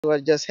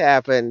What just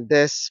happened?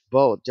 This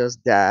boat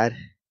just died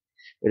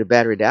with a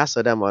battery down. I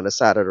saw them on the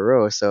side of the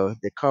road, so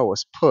the car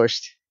was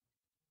pushed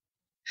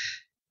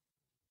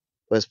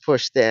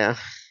down.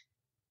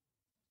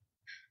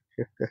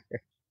 It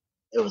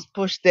was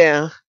pushed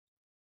down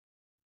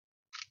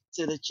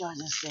to the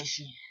charging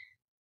station.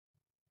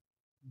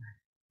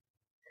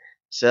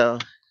 So,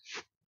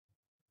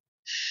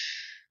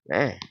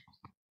 man,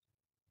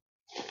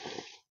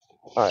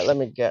 all right, let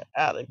me get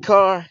out of the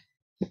car.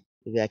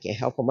 Maybe I can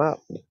help them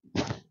out.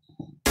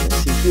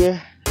 Let's see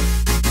here.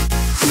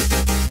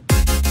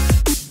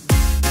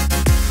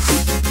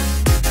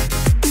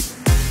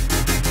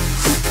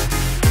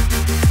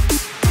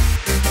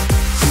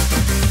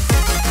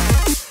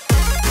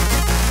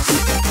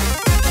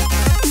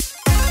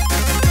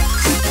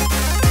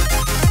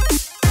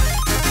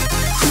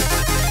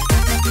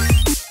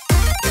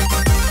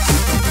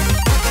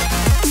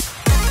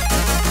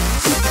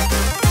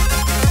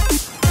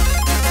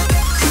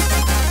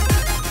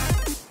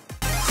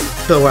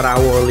 So what I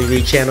will leave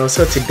you channel.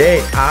 So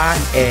today I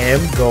am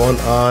going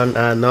on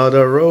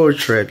another road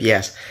trip.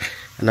 Yes,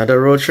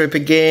 another road trip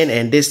again,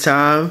 and this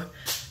time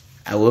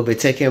I will be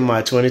taking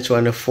my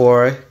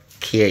 2024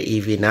 Kia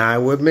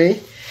EV9 with me.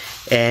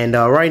 And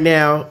right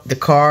now the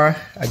car,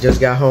 I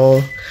just got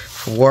home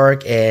from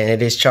work and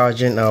it is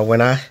charging.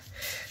 When I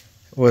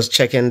was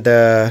checking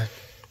the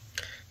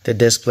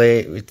display,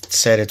 it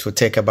said it would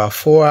take about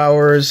 4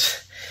 hours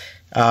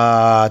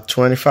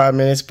 25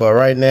 minutes, but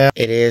right now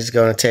it is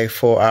going to take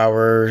 4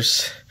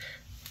 hours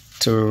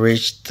to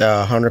reach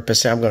the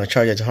 100%. I'm going to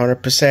charge it to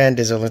 100%.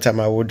 This is the only time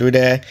I will do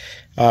that.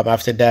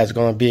 After that, it's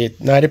going to be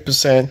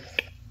 90%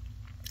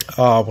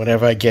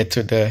 whenever I get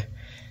to the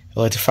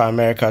Electrify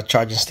America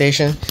charging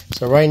station.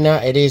 So right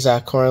now it is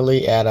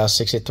currently at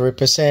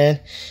 63%,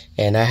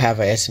 and I have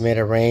an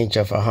estimated range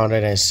of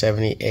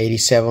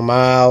 87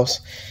 miles.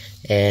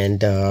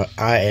 And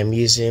I am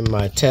using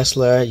my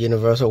Tesla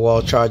universal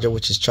wall charger,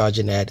 which is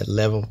charging at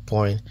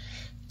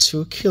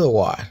 11.2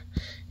 kilowatt.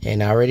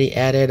 And I already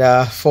added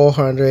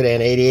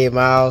 488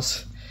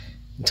 miles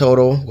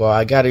total. Well,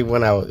 I got it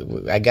when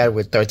I got it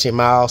with 13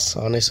 miles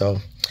on it.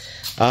 So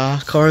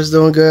car is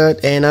doing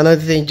good. And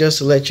another thing, just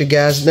to let you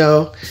guys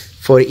know,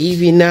 for the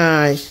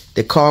EV9,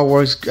 the car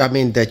works. I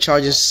mean, the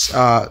charges,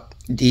 the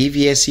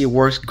EVSC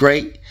works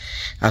great.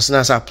 As soon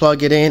as I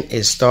plug it in,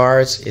 it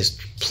starts. It's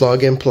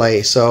plug and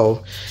play.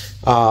 So,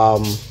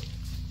 so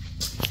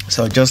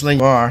just like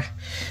you are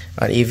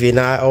an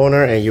EV9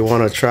 owner and you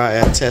want to try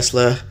a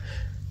Tesla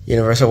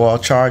universal wall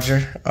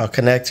charger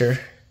connector,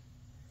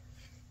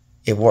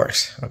 it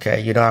works.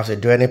 Okay, you don't have to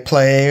do any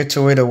play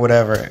to it or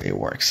whatever. It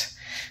works.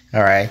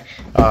 All right.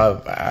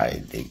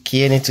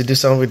 Kia need to do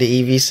something with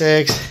the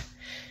EV6.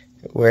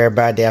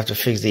 Whereby they have to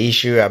fix the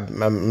issue.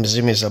 I'm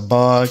assuming it's a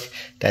bug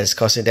that is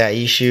causing that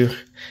issue.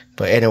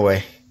 But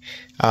anyway,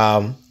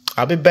 I'll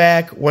be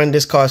back when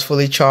this car is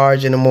fully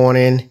charged in the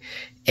morning,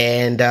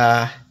 and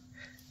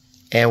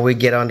we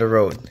get on the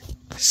road.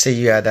 See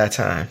you at that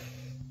time.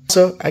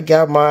 So I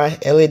got my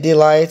LED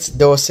lights,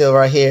 door seal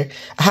right here.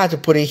 I had to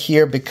put it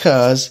here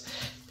because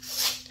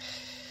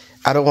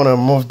I don't want to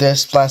remove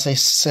this plastic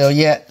seal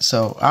yet.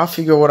 So I'll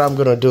figure what I'm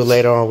gonna do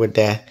later on with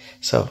that.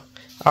 So,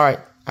 all right,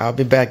 I'll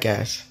be back,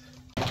 guys.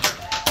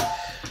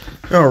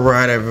 All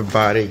right,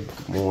 everybody.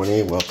 Good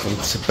morning. Welcome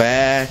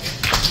back.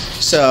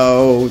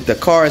 So the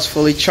car is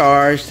fully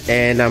charged,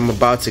 and I'm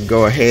about to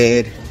go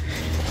ahead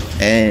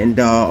and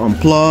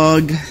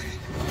unplug.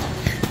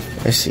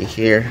 Let's see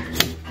here.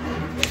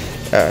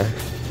 I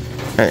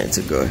need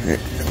to go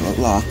ahead and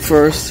unlock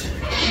first.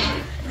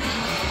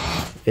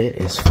 It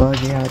is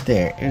foggy out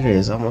there. It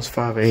is almost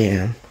 5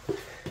 a.m.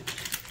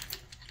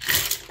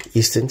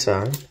 Eastern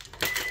time.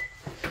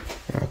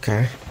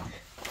 Okay.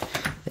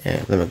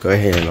 Yeah, let me go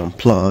ahead and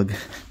unplug.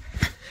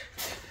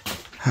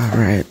 All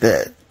right,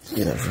 that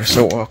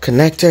universal wall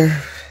connector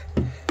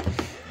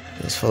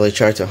is fully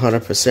charged to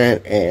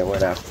 100%, and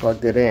when I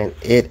plugged it in,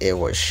 it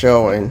was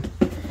showing.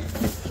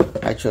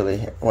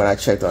 Actually, when I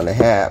checked on the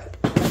app,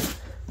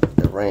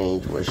 the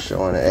range was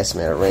showing an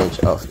estimated range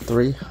of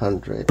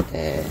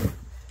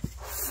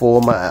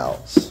 304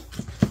 miles.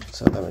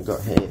 So let me go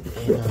ahead and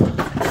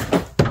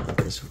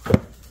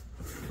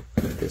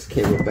put this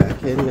cable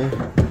back in there.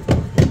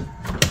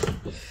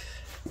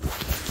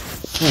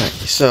 Alright,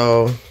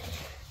 so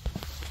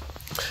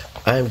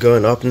I'm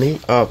going up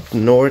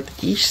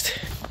northeast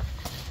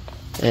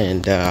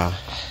and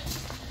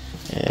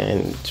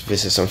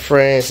visit some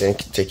friends and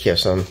take care of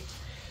some.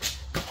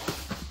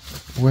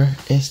 Where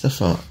is the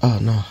phone? Oh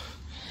no.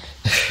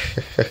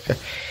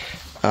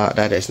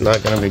 That is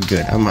not gonna be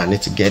good. I might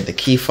need to get the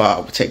key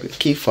fob. Take the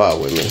key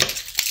fob with me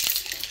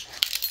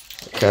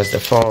because the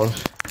phone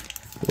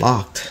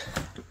locked.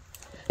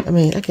 I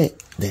mean, I can't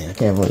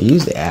even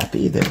use the app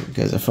either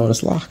because the phone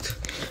is locked.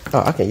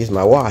 Oh, I can use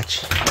my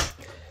watch.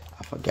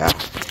 I forgot.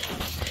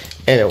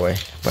 Anyway,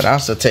 but I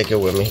also take it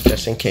with me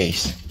just in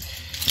case.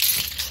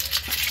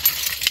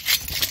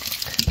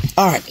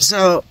 All right,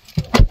 so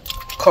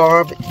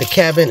the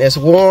cabin is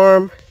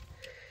warm,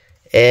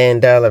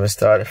 and let me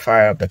start to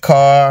fire up the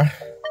car.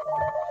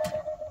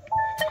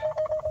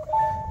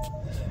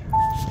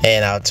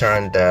 And I'll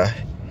turn the,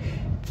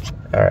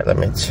 all right, all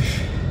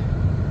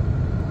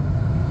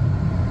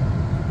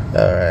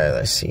right,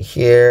 let's see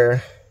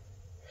here.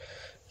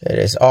 It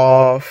is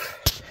off.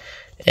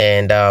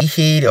 And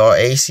heat or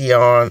AC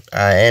on,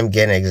 I am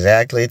getting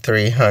exactly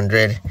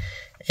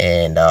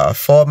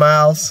 304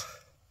 miles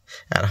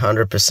at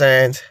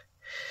 100%.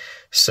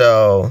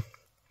 So,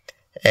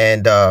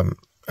 and I'm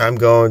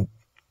going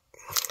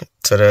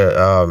to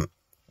the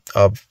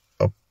up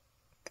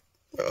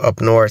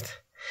up north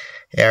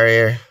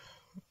area,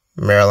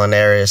 Maryland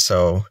area.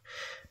 So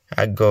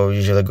I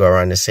usually go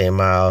around the same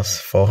miles,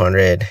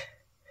 400.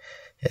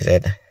 Is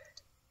it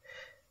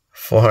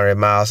 400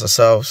 miles or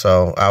so?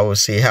 So I will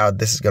see how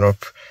this is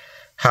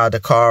how the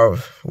car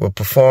will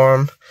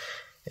perform,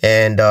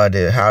 and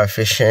how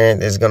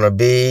efficient it's gonna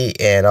be,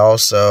 and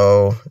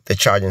also the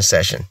charging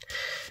session.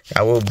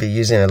 I will be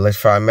using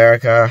Electrify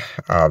America.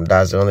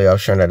 That's the only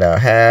option that I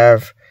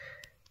have.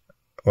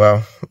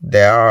 Well,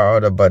 there are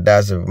other, but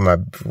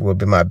will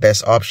be my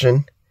best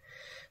option.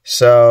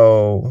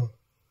 So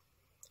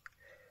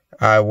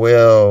I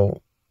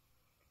will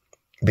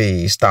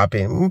be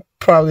stopping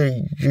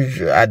probably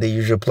at the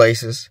usual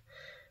places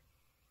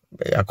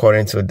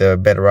according to the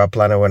Better Route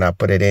Planner. When I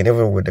put it in,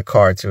 even with the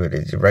car too,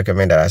 they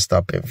recommend that I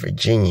stop in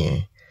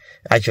Virginia.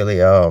 Actually,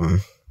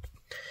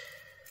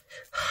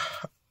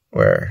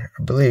 where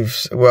I believe,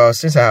 well,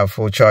 since I have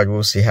full charge,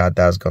 we'll see how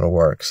that's gonna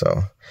work.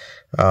 So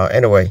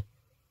anyway,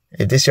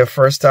 if this is your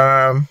first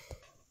time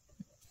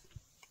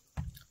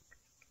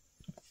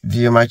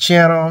view my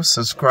channel,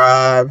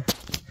 subscribe,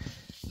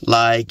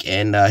 like,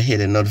 and hit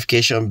the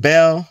notification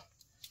bell.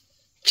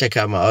 Check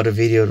out my other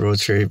road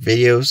trip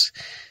videos,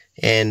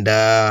 and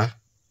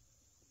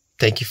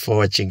thank you for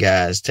watching,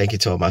 guys. Thank you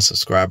to all my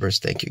subscribers.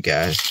 Thank you,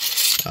 guys.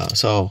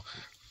 So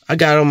I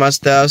got all my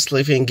stuff,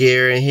 sleeping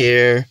gear in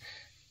here,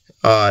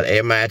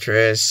 air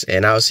mattress,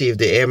 and I'll see if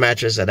the air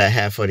mattress that I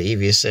have for the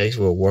EV6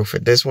 will work for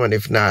this one.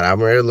 If not,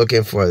 I'm really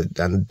looking for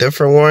a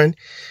different one,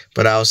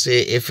 but I'll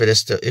see if it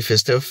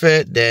still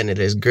fit, then it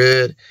is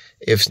good.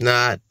 If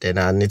not, then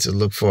I need to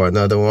look for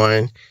another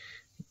one.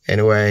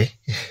 Anyway,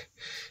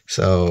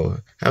 so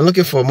I'm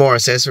looking for more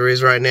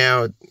accessories right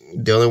now.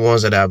 The only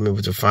ones that I'm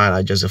able to find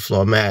are just a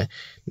floor mat,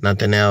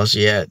 nothing else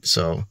yet.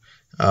 So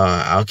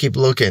I'll keep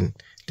looking.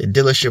 The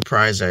dealership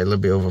prices are a little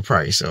bit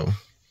overpriced, so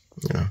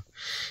you know.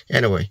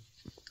 Anyway,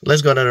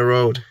 let's go down the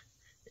road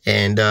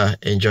and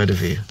enjoy the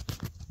view.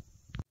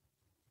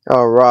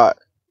 All right,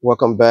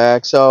 welcome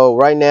back. So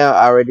right now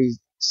I already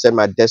set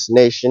my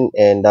destination,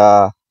 and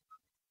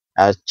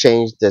I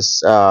changed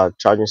this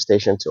charging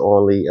station to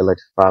only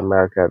Electrify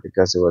America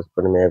because it was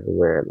putting me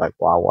everywhere, like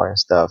Wawa and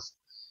stuff.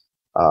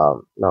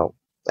 No,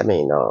 I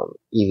mean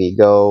EV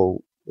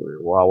Go,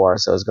 Wawa.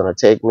 So it's gonna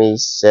take me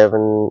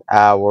 7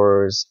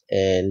 hours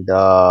and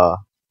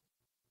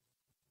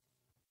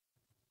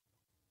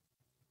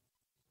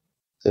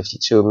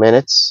 52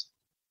 minutes.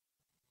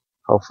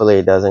 Hopefully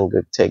it doesn't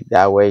take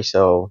that way.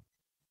 So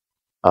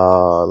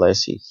let's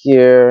see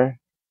here.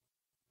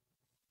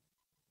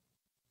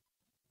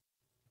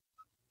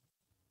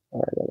 All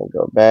right, let me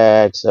go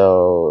back.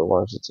 So I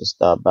want you to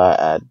stop by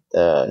at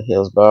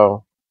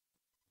Hillsboro.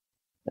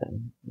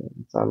 And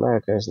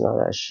America is not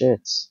that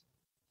shit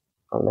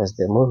unless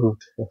they move.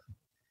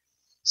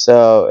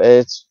 So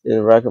it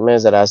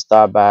recommends that I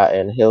stop by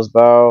in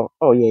Hillsboro.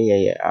 Oh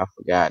yeah. I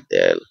forgot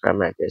the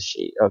America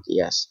sheet. Okay,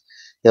 yes,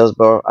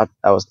 Hillsboro.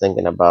 I was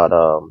thinking about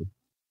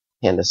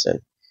Henderson,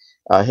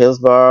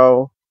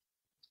 Hillsboro,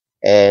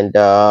 and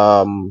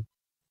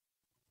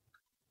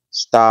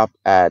stop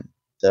at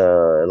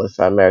the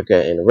Electrify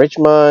America in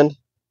Richmond,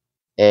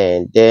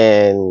 and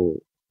then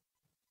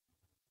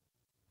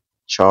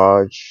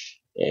charge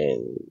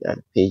in at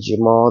PG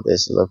Mall.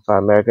 There's Electrify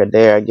America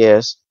there, I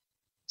guess.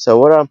 So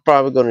what I'm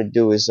probably gonna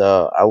do is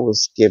I will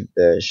skip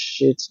the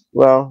shit.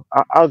 Well,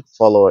 I'll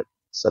follow it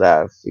so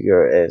that I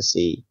figure and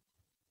see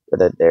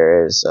whether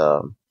there is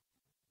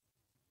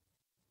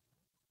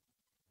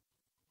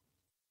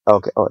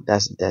okay. Oh,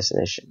 that's the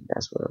destination.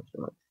 That's what I'm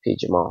doing.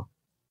 PG Mall.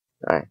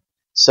 All right.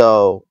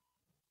 So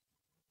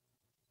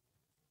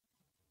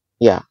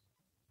yeah,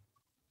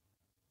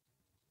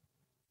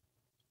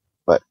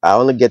 but I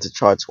only get to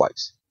charge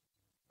twice.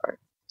 All right.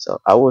 So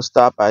I will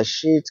stop at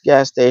Sheetz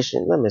gas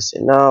station. Let me see.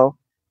 No,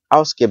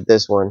 I'll skip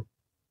this one.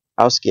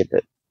 I'll skip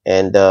it.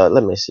 And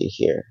let me see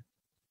here.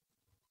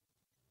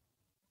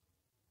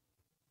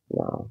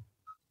 No.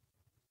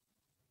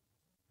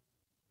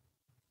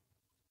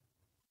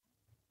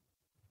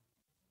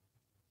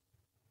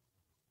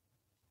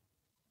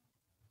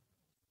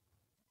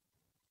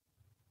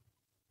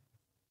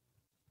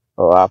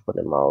 Oh, I'll put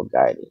in my own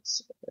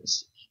guidance. Let's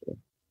see here.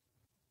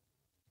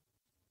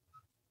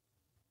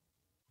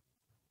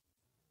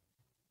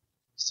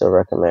 Still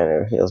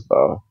recommended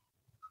Hillsboro.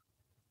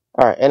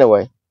 All right.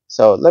 Anyway,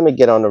 so let me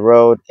get on the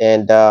road,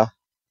 and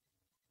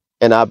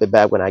I'll be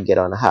back when I get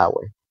on the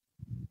highway.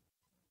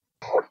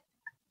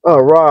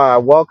 All right,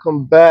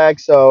 welcome back.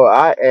 So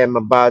I am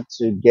about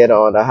to get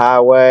on the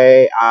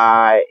highway,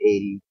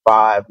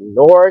 I-85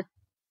 North,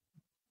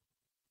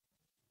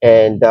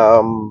 and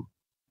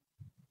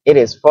It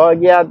is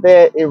foggy out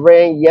there. It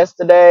rained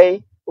yesterday.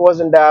 It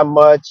wasn't that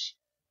much,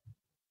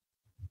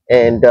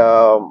 and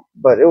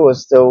but it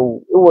was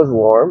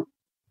warm.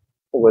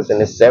 It was in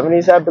the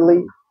 70s, I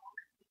believe.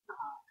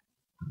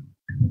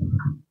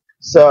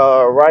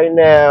 So right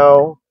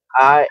now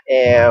I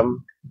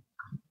am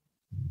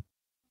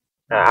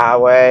an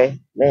highway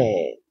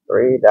man.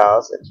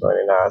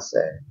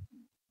 $3.29.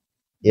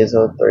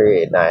 Diesel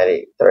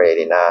 3.90,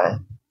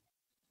 3.89.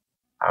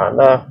 I don't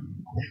know.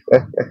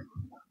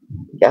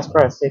 Gas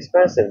price is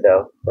expensive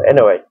though. But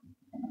anyway,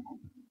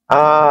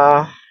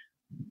 uh,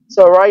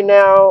 so right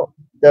now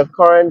the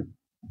current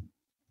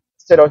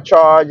state of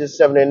charge is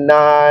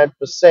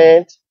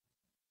 79%.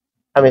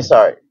 I mean,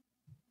 sorry,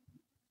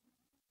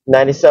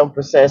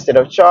 97% state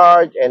of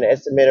charge, and an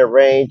estimated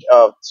range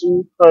of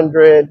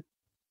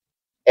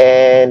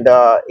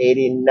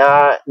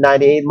 289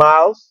 98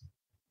 miles.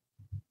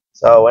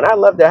 So when I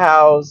left the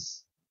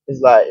house,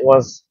 it's like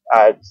once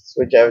I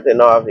switch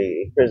everything off,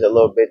 it increased a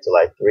little bit to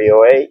like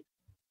 308.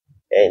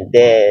 And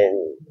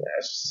then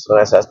as soon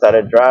as I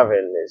started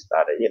driving, it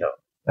started,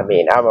 I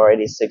mean, I'm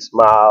already 6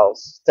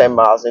 miles, 10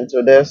 miles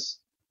into this.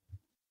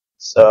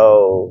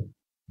 So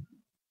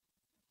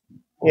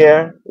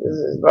yeah, this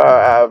is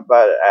about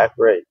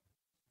accurate.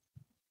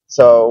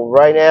 So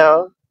right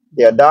now,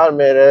 the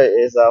odometer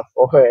is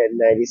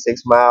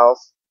 496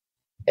 miles,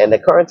 and the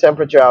current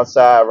temperature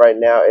outside right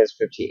now is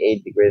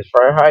 58 degrees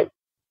Fahrenheit.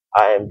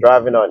 I am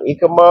driving on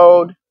eco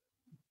mode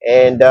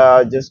and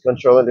just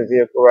controlling the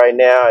vehicle right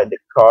now. The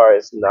car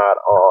is not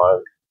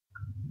on.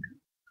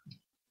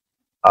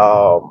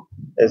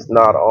 It's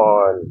not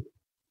on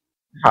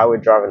highway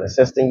driving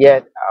assistant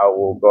yet. I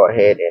will go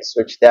ahead and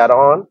switch that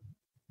on.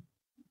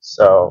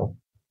 So,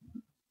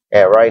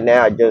 and right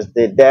now I just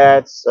did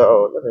that.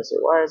 So let me see.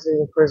 Why is it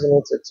increasing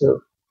into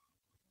 2?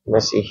 Let me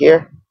see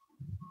here.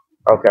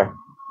 Okay. I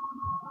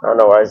don't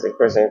know why it's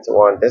increasing into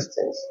 1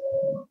 distance.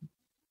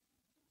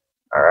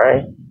 All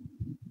right.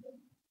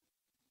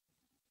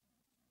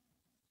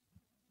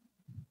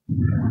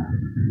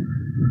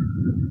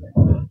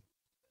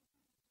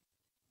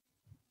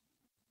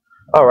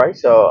 All right.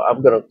 So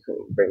I'm gonna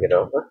bring it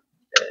over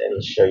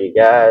and show you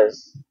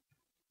guys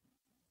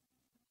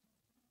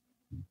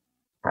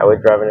highway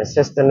driving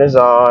assistant is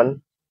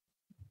on,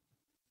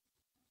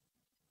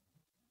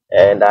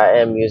 and I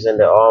am using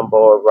the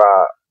onboard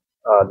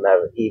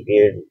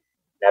EV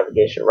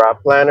navigation route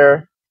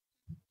planner.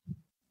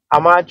 I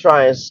might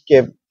try and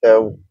skip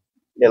the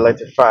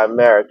Electrify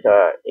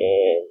America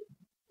in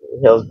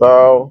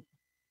Hillsboro.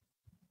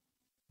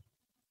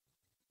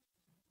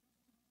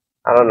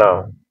 I don't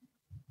know,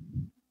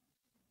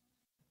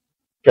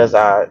 because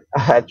I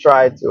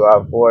tried to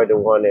avoid the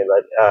one in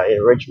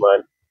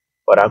Richmond,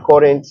 but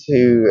according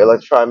to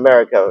Electrify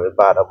America,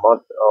 about a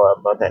month or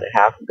a month and a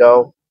half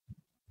ago,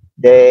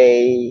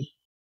 they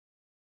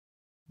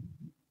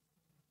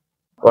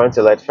going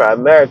to Electrify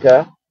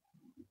America.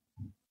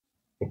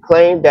 They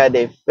claimed that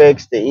they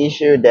fixed the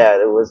issue, that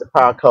it was the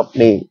power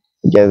company,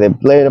 because they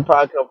blamed the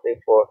power company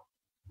for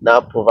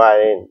not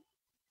providing,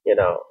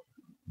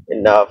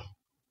 enough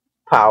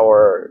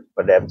power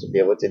for them to be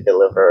able to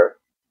deliver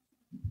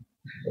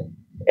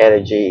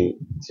energy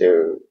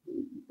to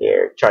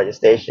their charging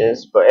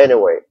stations. But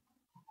anyway,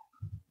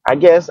 I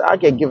guess I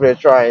can give it a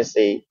try and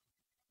see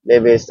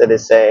maybe it's still the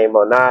same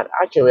or not.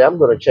 Actually, I'm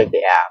going to check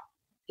the app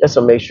just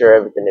to make sure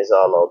everything is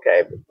all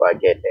okay before I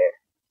get there.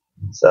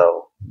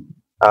 So,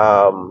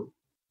 the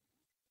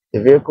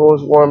vehicle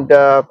is warmed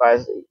up.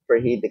 I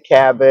preheat the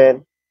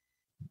cabin,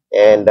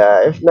 and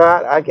if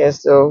not, I can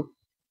still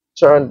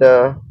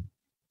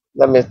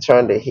let me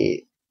turn the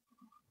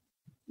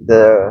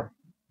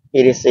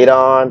heated seat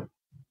on,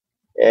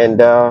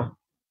 and I'm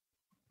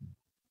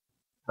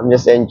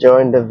just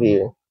enjoying the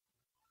view.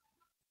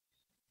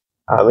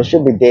 It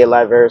should be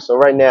daylight very soon.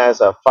 Right now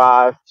it's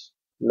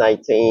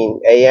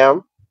 5:19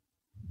 a.m.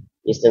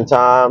 Eastern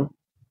time.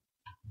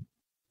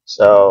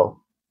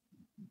 So,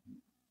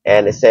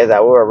 and it says I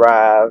will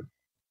arrive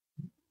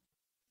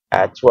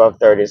at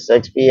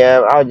 12:36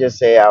 p.m. I'll just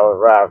say I will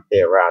arrive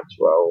there around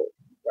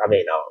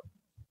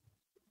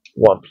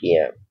 1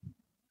 p.m.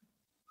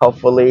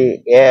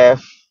 Hopefully,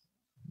 if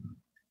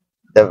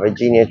the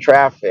Virginia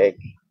traffic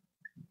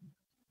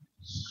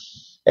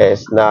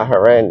is not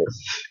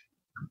horrendous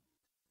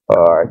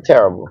or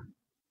terrible.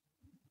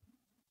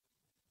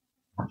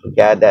 I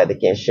forgot that it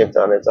can shift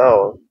on its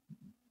own.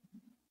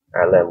 All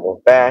right, let me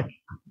move back.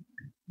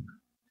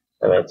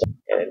 And it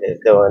is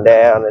doing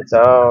that on its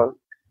own.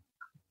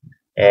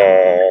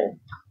 And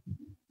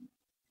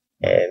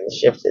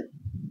shifted.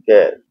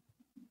 Good.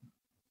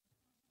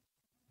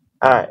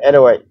 Alright,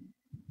 anyway.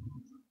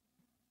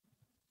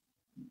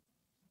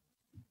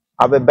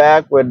 I'll be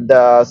back with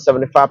the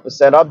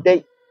 75%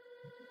 update,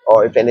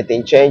 or if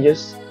anything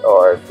changes,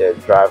 or if the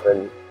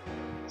driving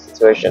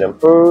situation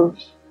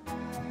improves.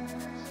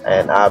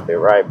 And I'll be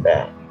right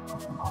back.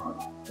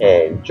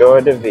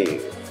 Enjoy the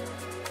view.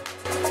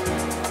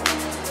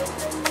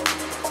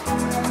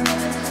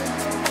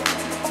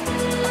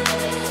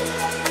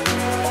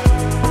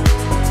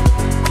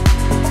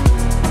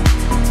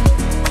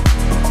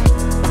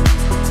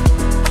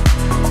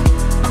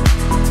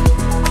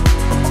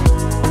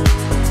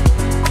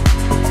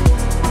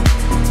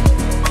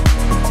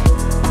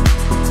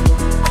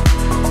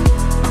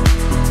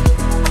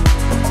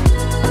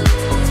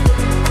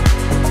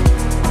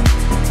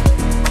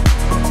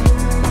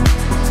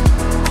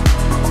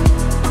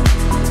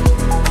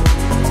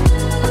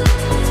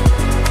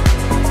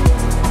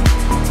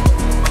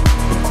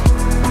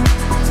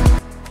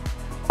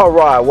 All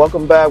right,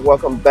 welcome back.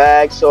 Welcome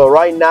back. So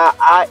right now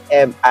I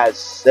am at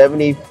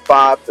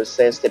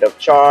 75% state of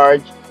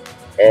charge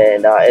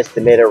and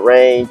estimated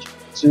range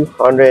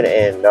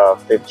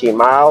 215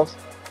 miles.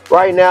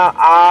 Right now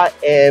I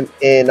am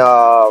in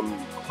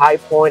High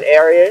Point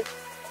area.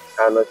 I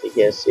don't know if you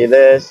can see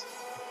this.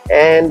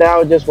 And I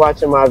was just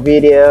watching my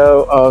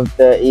video of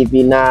the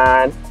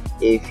EV9.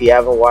 If you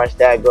haven't watched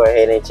that, go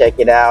ahead and check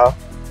it out.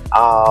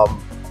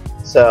 Um,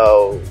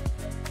 so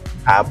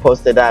I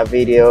posted that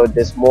video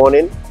this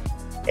morning,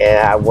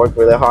 and I worked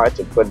really hard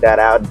to put that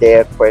out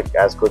there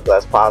as quickly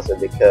as possible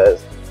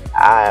because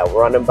I am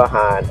running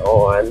behind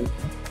on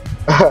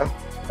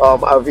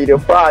a video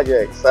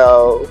project.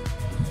 So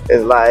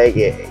it's like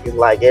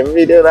every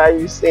video that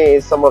you've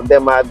seen, some of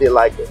them might be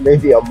like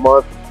maybe uh,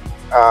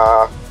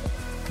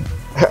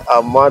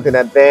 a month in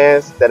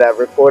advance that I've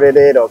recorded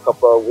it, or a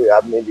couple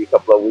of maybe a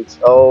couple of weeks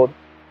old.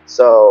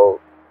 So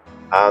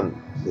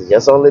it's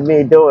just only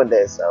me doing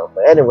this. So,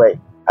 but anyway,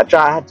 I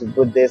try to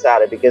put this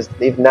out because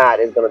if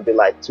not, it's gonna be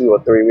like 2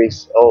 or 3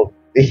 weeks old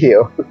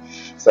video.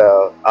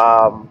 So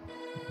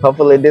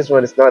hopefully this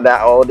one is not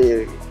that old.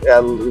 It's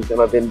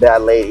gonna be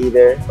that late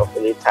either.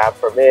 Hopefully time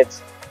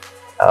permits.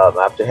 I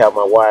have to help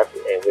my wife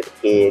and with the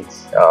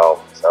kids.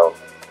 So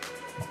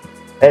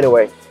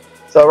anyway,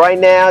 so right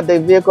now the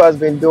vehicle has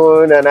been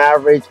doing an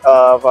average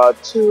of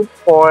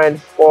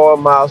 2.4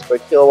 miles per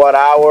kilowatt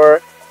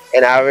hour,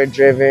 and average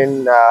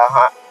driven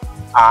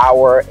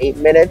hour 8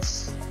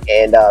 minutes,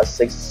 and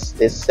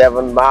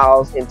 67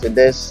 miles into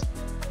this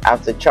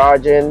after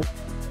charging.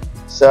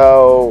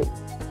 So,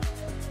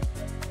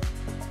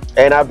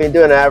 and I've been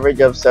doing an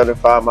average of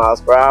 75 miles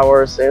per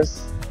hour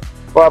since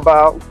for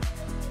about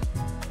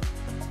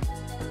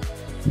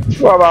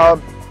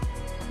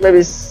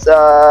maybe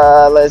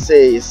let's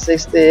see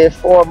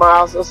 64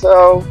 miles or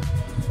so.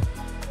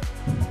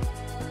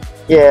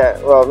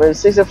 Yeah, well, maybe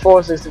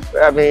 64, 60,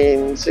 I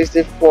mean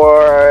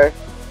 64,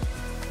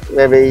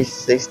 maybe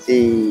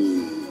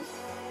 62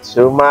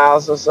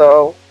 miles or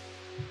so,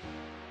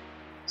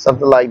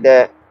 something like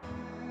that.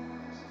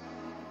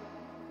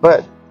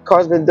 But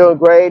car's been doing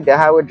great. The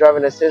highway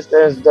driving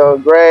assistant is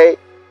doing great.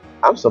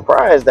 I'm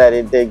surprised that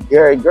it did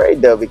very great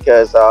though,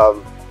 because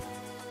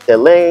the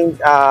lane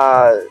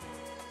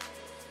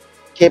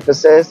keep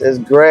assist is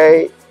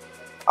great.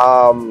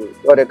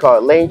 What they call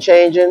it, lane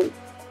changing.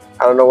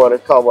 I don't know what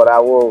it's called, but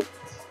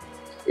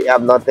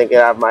I'm not thinking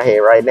out of my head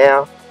right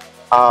now.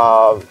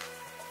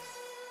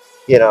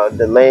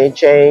 The lane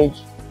change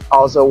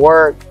also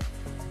work.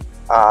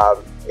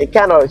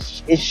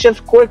 It shifts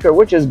quicker,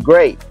 which is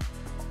great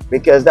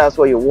because that's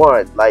what you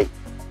want. Like,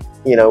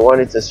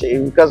 wanted to see,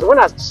 because when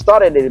I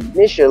started it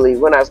initially,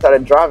 when I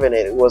started driving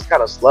it, it was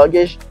kind of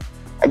sluggish.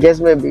 I guess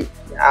maybe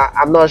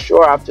I'm not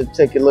sure. I have to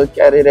take a look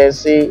at it and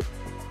see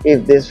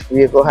if this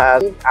vehicle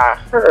has. I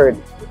heard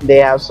they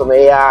have some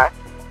AI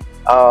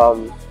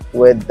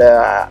with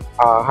the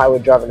highway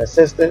driving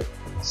assistant,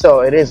 so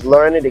it is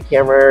learning. The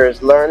camera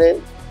is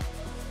learning.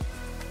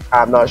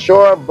 I'm not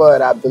sure,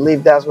 but I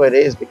believe that's what it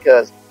is,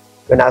 because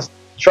when I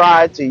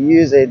tried to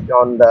use it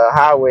on the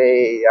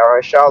highway or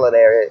Charlotte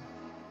area,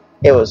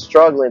 it was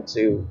struggling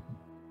to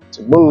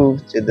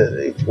move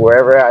to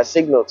wherever I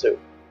signal to.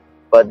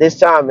 But this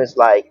time it's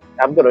like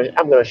I'm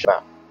gonna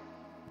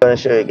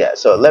show you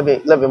guys. So let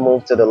me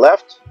move to the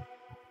left.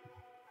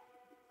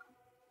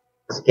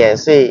 As you can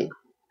see.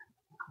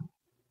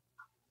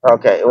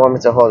 Okay, you want me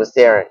to hold the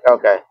steering.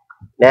 Okay.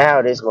 Now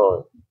it is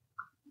moving.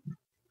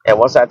 And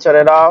once I turn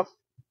it off,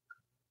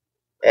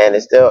 and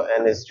it's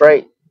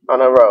straight on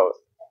the road.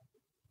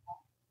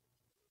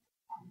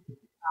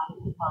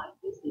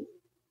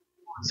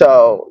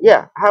 So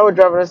yeah, highway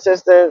driving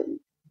assistant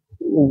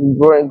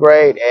going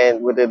great,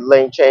 and with the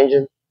lane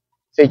changing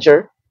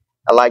feature,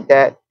 I like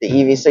that. The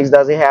EV6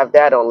 doesn't have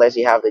that unless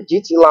you have the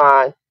GT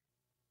line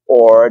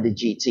or the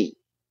GT.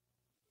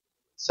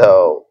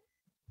 So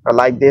I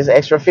like this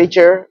extra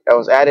feature that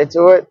was added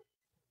to it.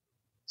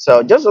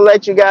 So just to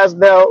let you guys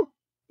know,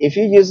 if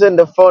you're using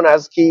the phone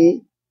as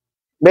key,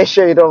 make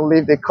sure you don't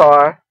leave the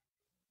car.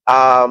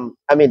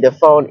 The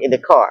phone in the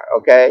car,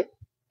 okay?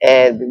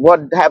 And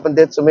what happened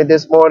to me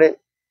this morning,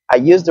 I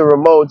used the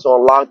remote to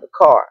unlock the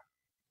car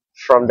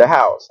from the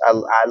house.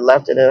 I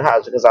left it in the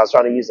house because I was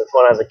trying to use the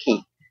phone as a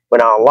key.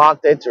 When I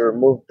unlocked it to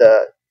remove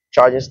the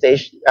charging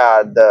station,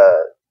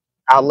 the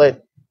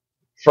outlet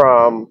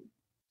from,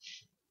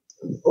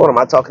 what am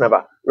I talking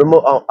about?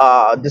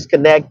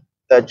 Disconnect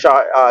the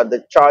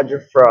charger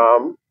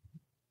from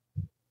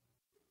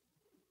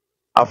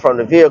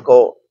the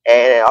vehicle,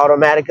 and it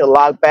automatically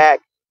locked back,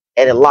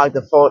 and it locked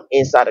the phone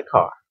inside the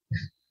car.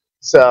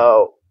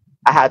 So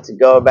I had to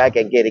go back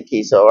and get a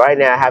key. So right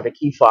now I have a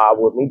key fob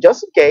with me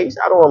just in case.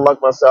 I don't want to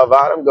lock myself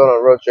out. I'm going on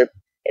a road trip,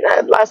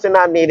 and last thing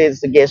I need is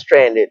to get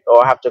stranded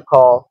or have to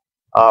call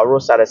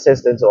roadside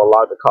assistance to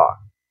unlock the car.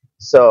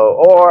 So,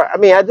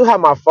 I do have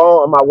my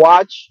phone and my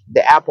watch,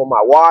 the app on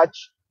my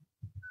watch.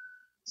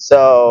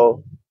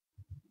 So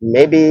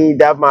maybe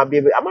that might be.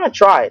 I might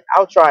try it.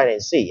 I'll try it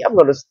and see.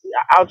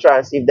 I'll try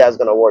and see if that's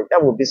gonna work.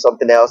 That would be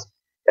something else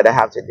that I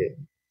have to do.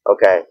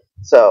 Okay.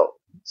 So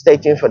stay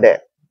tuned for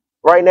that.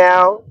 Right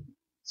now,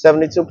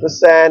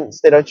 72%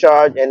 state of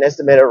charge and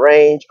estimated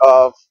range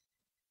of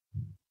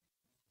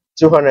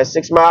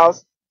 206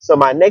 miles. So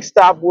my next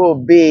stop will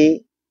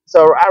be,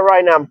 so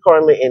right now I'm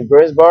currently in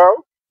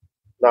Greensboro,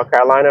 North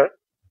Carolina.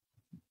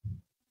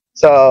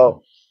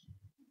 So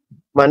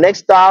my next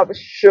stop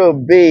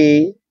should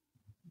be,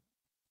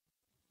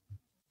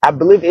 I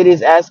believe it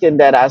is asking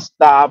that I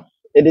stop.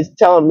 It is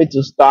telling me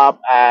to stop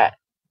at,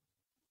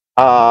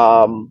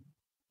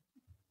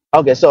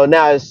 okay, so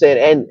now it said,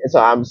 and so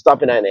I'm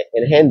stopping at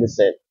in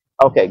Henderson.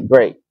 Okay,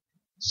 great.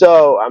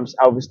 So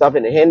I'll be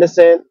stopping in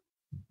Henderson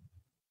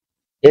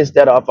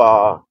instead of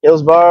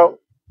Hillsboro,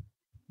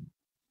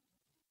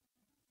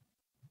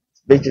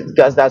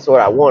 because that's what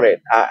I wanted.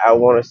 I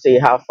want to see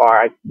how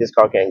far this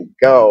car can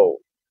go.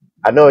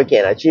 I know it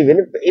can achieve it.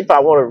 If I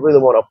really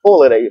want to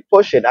pull it or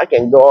push it, I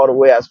can go all the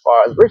way as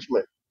far as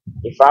Richmond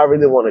if I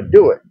really want to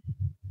do it.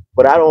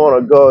 But I don't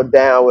want to go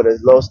down with a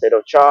low state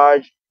of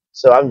charge,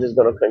 so I'm just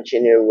going to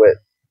continue with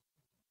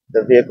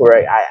the vehicle.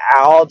 Right,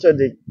 I altered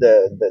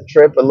the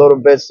trip a little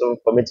bit so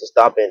for me to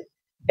stop in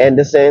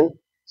Anderson.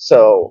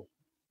 So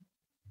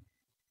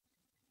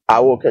I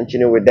will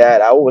continue with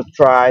that. I will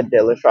try the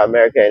Electrify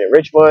America in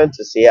Richmond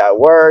to see how it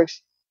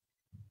works,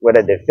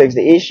 whether they fix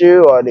the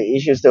issue or the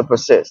issue still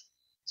persists.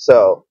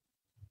 So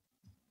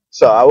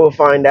I will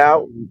find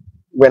out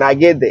when I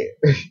get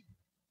there.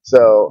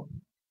 So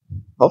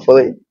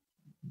hopefully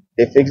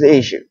they fix the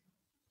issue.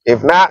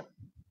 If not,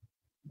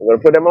 I'm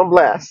gonna put them on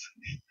blast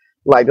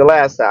like the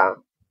last time.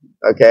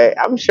 Okay,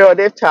 I'm sure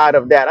they're tired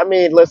of that. I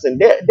mean, listen,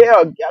 they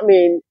are. I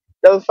mean,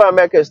 Electrify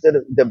America is still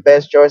the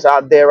best choice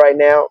out there right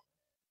now,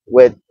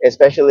 with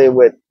especially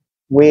with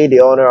we, the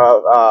owner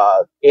of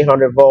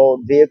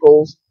 800-volt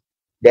vehicles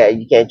that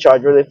you can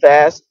charge really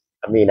fast.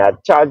 I mean, I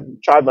charge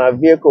my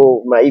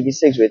vehicle, my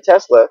EV6 with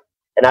Tesla,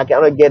 and I can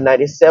only get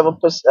 97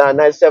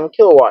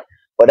 kilowatt.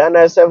 But that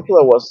 97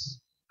 kilowatt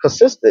was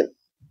consistent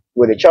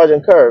with the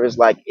charging curve. It's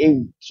like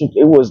it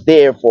was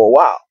there for a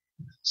while.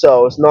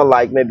 So it's not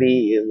like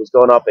maybe it was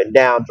going up and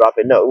down,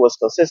 dropping. No, it was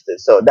consistent.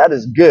 So that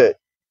is good.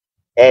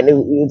 And it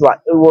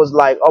was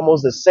like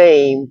almost the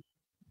same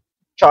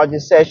charging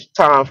session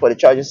time for the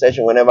charging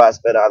session whenever I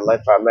spent on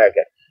Electrify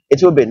America.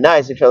 It would be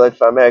nice if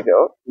Electrify America,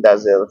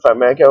 that's the Electrify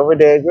America over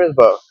there in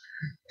Greensboro.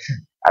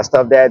 I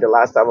stopped there the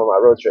last time on my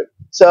road trip.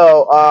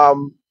 So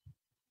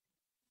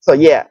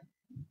yeah,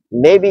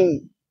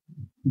 maybe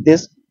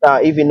this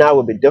EV9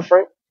 will be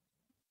different.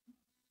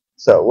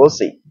 So we'll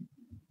see.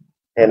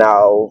 And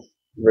I'll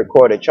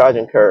record a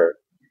charging curve.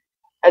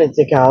 I didn't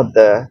take out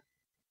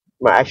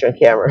my action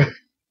camera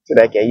so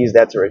that I can use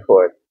that to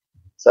record.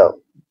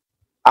 So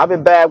I'll be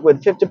back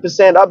with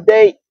 50%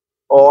 update,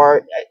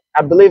 or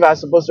I believe I'm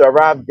supposed to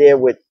arrive there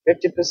with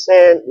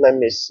 50%. Let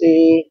me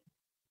see.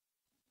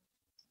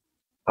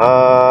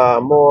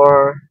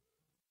 More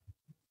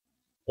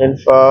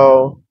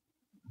info.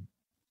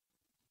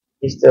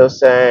 He's still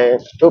saying,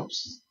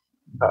 oops.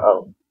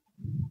 Uh-oh.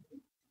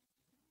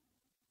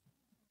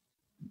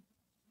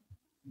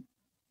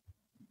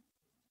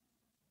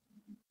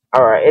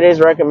 All right. It is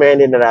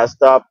recommended that I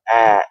stop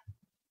at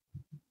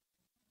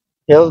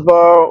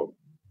Hillsboro,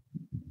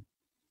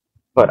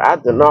 but I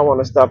do not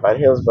want to stop at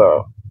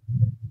Hillsboro.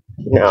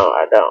 No,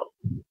 I don't.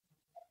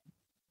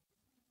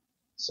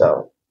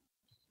 So,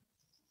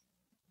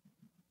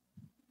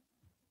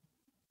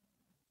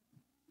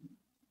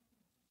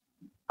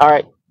 all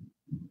right.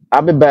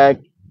 I'll be back.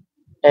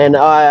 And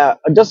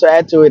just to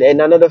add to it,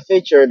 and another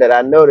feature that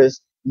I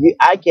noticed,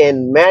 I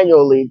can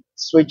manually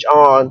switch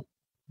on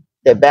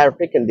the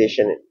battery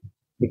preconditioning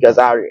because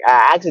I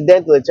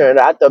accidentally turned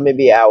it. I thought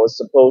maybe I was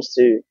supposed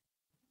to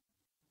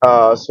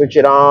switch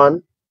it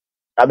on.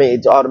 I mean,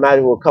 it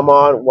automatically will come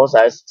on once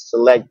I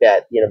select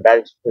that,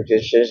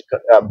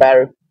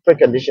 battery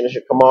preconditioner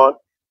should come on.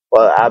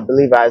 Well, I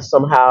believe I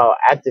somehow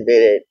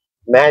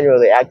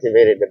manually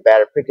activated the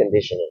battery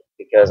preconditioning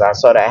because I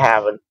saw that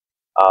happen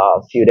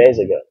a few days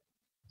ago.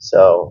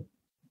 So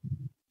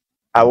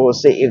I will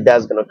see if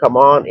that's going to come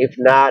on. If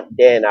not,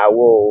 then I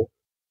will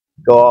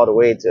go all the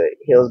way to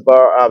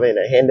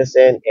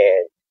Henderson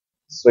and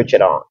switch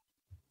it on.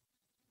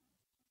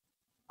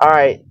 All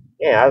right.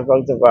 Yeah, I've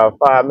gone to about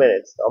 5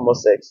 minutes,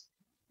 almost 6.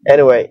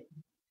 Anyway,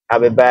 I'll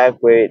be back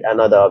with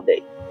another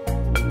update.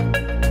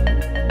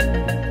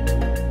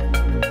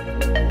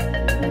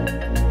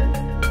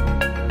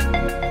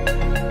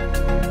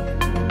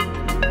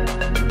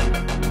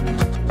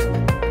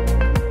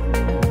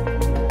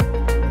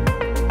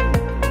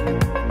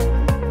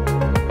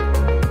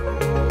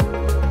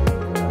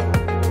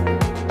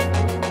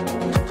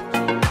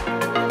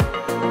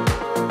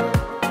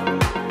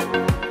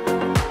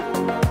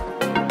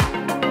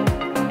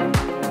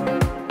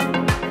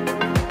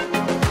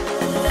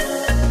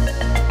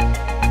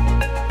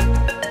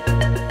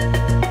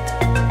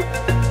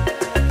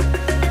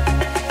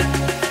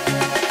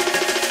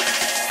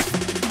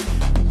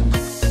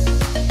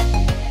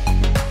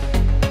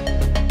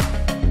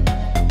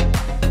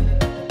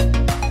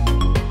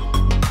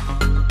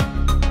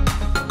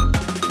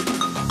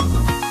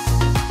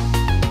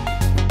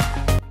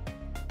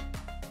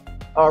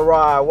 All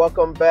right,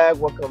 welcome back.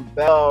 Welcome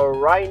back.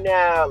 Right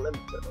now, let me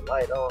turn the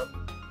light on.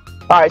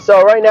 All right,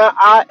 so right now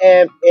I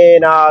am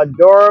in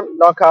Durham,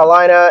 North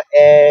Carolina,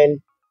 and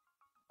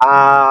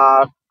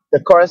uh, the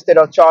current state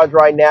of charge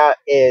right now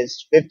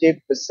is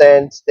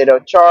 50% state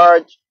of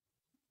charge,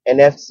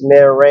 an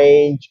estimated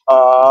range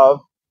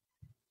of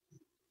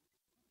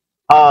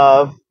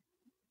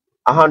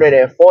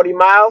 140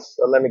 miles.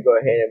 So let me go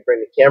ahead and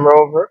bring the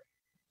camera over.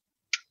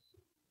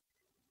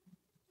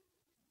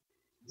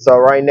 So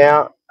right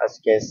now, as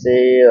you can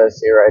see, let's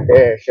see right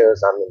there, it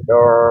shows I'm in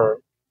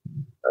Durham,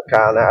 North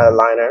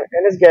Carolina,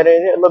 and it's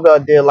getting a little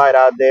bit of daylight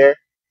out there.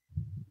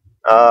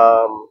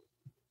 Um,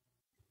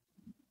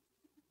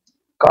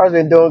 Car's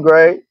been doing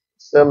great,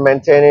 still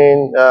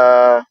maintaining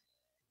around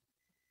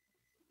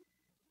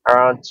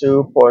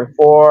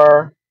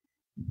 2.4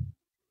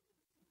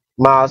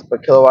 miles per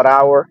kilowatt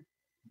hour.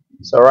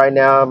 So right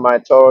now my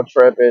total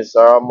trip is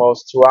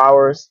almost 2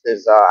 hours.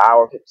 It's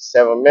hour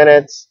 57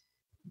 minutes,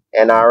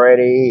 and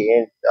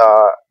already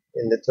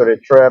in the total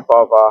trip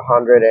of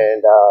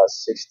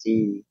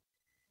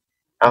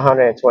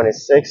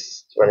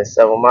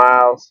 127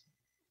 miles,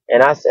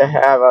 and I still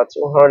have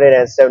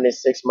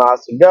 276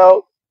 miles to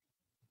go.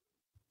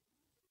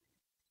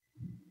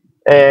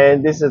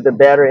 And this is the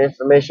battery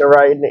information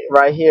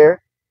right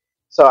here.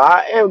 So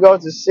I am going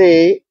to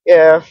see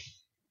if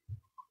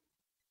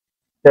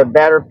the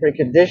battery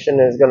precondition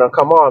is going to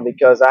come on,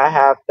 because I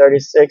have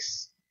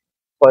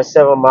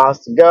 36.7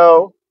 miles to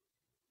go,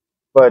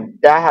 but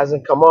that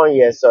hasn't come on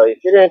yet. So if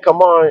it didn't come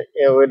on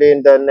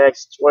within the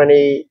next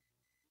 20,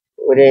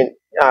 within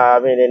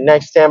the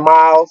next 10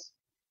 miles,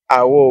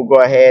 I will go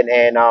ahead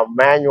and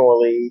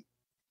manually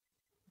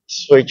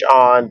switch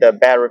on the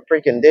battery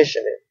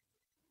preconditioning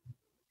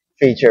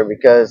feature,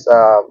 because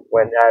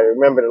when I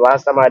remember the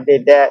last time I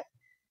did that,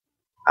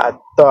 I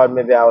thought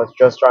maybe I was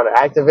just trying to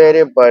activate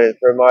it, but it's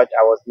pretty much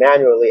I was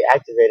manually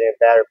activating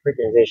battery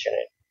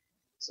preconditioning.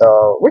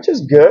 So, which is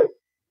good,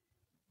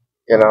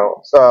 you know.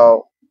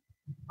 So,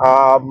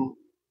 um,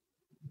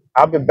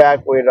 I'll be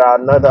back with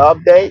another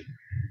update.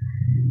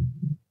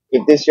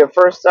 If this is your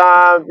first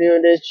time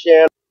viewing this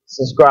channel,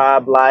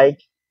 subscribe, like,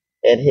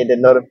 and hit the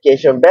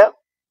notification bell.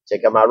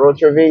 Check out my road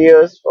trip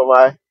videos for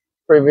my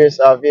previous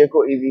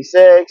vehicle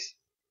EV6,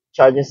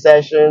 charging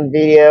session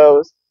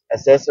videos,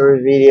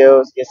 accessory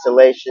videos,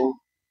 installation,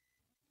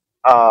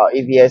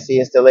 EVSC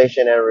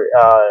installation and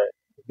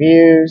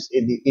reviews,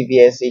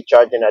 EVSC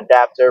charging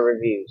adapter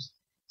reviews.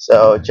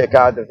 So check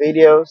out the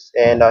videos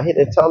and hit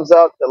the thumbs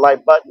up, the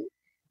like button,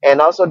 and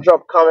also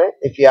drop a comment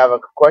if you have a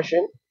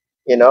question.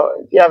 You know,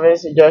 if you have any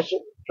suggestion,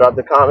 drop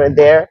the comment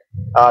there.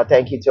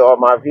 Thank you to all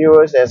my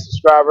viewers and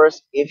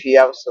subscribers. If you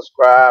haven't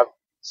subscribed,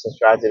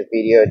 subscribe to the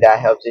video. That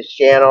helps this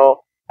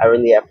channel. I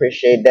really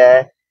appreciate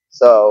that.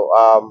 So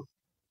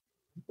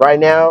right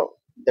now,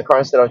 the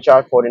current state of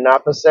charge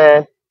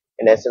 49%,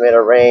 an estimated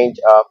range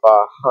of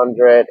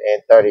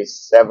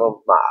 137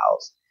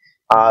 miles.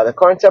 The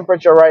current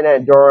temperature right now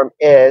in Durham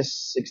is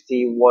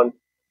 61.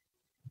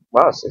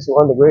 Wow,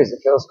 61 degrees.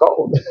 It feels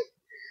cold.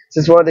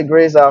 61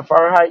 degrees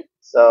Fahrenheit.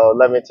 So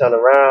let me turn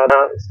around.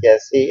 As you can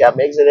see, I'm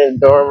exiting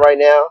Durham right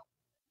now.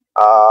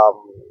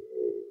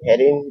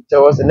 Heading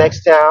towards the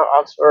next town,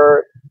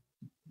 Oxford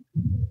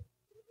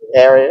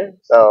area.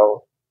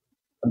 So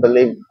I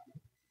believe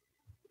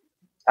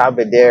I'll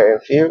be there in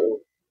a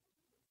few.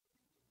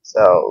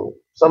 So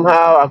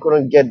somehow I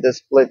couldn't get the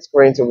split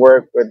screen to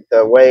work with the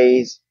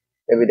Waze.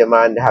 Maybe they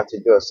might have to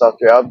do a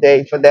software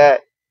update for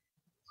that,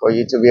 for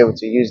you to be able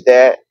to use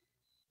that.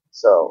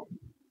 So,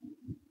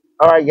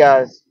 alright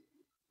guys,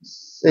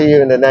 see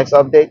you in the next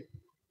update.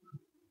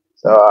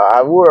 So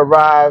I will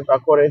arrive,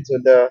 according to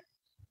the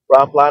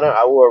route planner,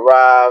 I will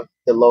arrive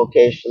the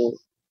location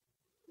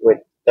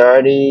with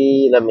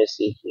 30, let me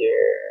see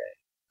here,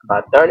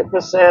 about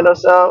 30% or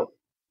so.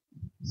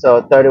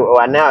 So 30,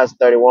 right now it's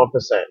 31%.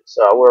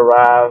 So I will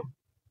arrive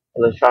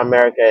in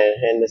America and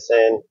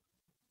Henderson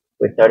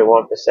with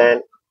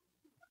 31%.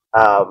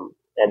 And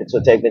it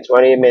will take me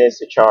 20 minutes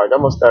to charge,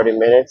 almost 30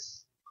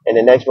 minutes. And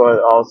the next one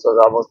also is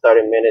almost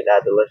 30 minutes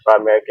at the Electrify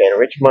America in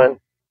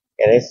Richmond.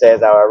 And it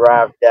says I'll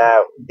arrive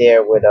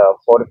there with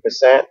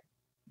 40%.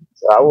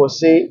 So I will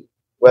see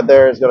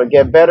whether it's going to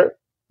get better.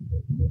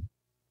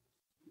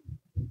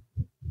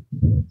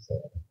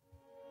 So,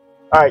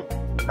 alright,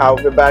 I'll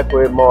be back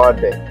with more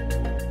updates.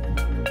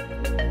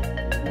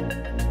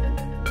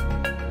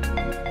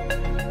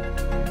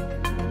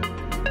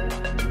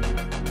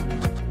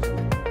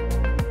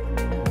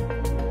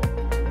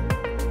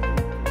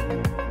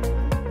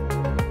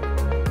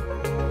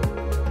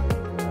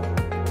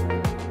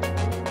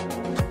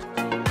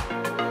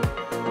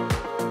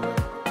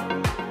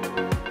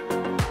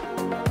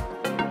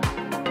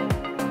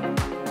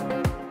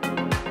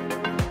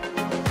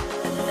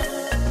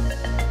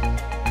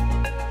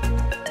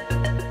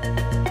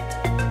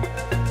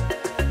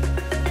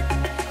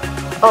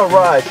 All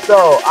right,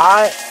 so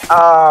I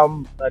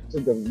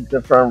took a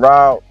different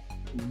route,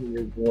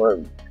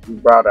 one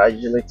route I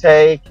usually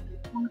take.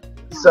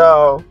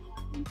 So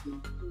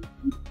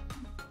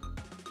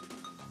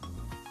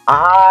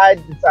I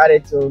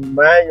decided to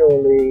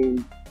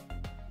manually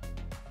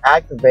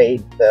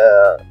activate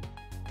the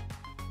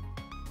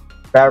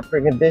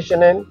battery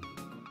preconditioning,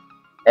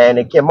 and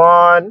it came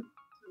on.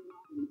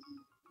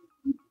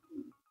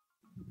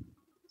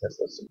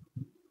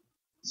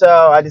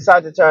 So I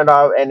decided to turn it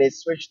off, and it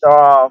switched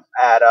off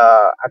at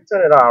I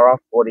turned it on around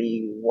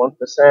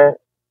 41%,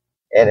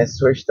 and it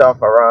switched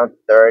off around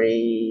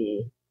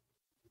 36%.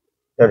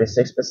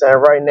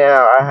 Right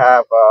now I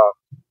have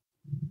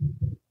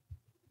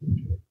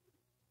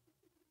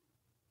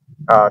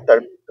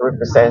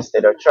 33%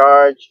 state of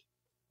charge,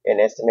 an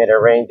estimated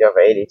range of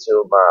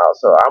 82 miles.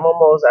 So I'm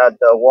almost at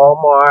the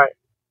Walmart,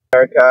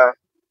 America,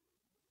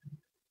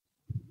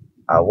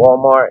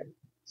 Walmart.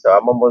 So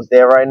I'm almost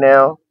there right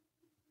now.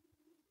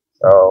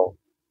 So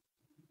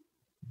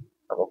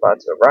I'm about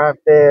to arrive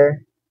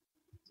there.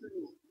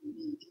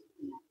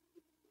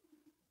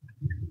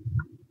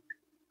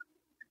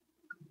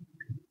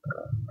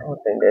 I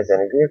don't think there's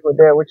any vehicle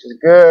there, which is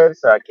good.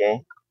 So I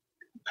can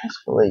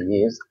peacefully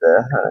use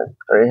the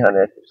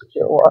 350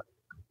 kilowatt.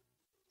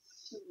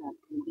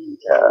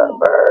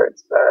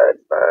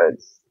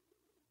 Birds.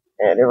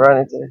 And they run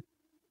into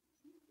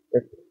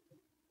the,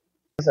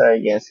 so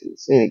you can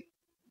see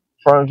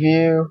front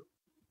view.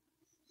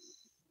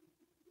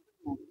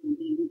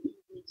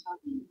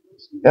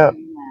 Yep.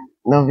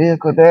 No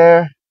vehicle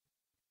there.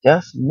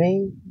 Just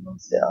me,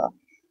 myself.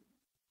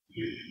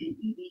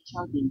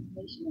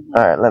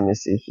 Alright, let me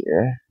see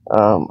here.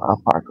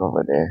 I'll park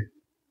over there.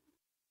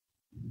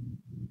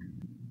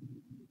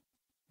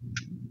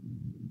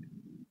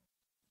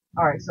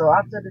 Alright, so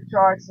after the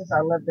charge, since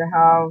I left the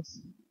house,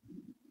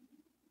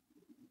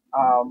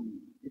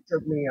 it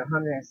took me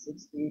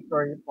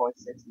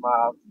 160.6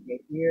 miles to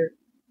get here,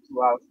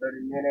 2 hours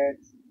 30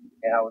 minutes,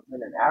 and I was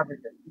in an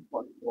average of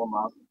 2.4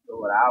 miles per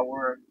kilowatt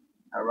hour.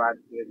 I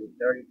arrived here with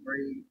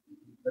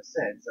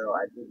 33%, so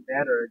I did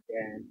better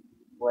than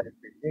what it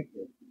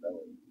predicted.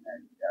 So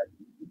that's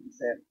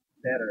 2%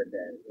 better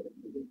than what it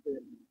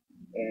predicted,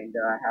 and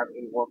I have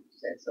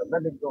 81%. So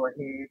let me go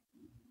ahead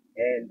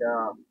and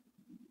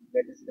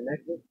get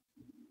disconnected.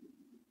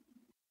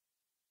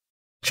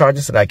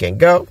 Charges so that I can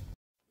go.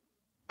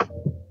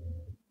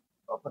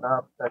 Open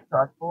up the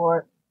charge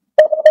port.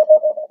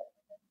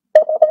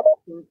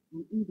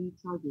 EV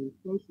charging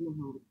station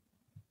ahead.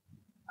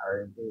 I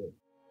already did.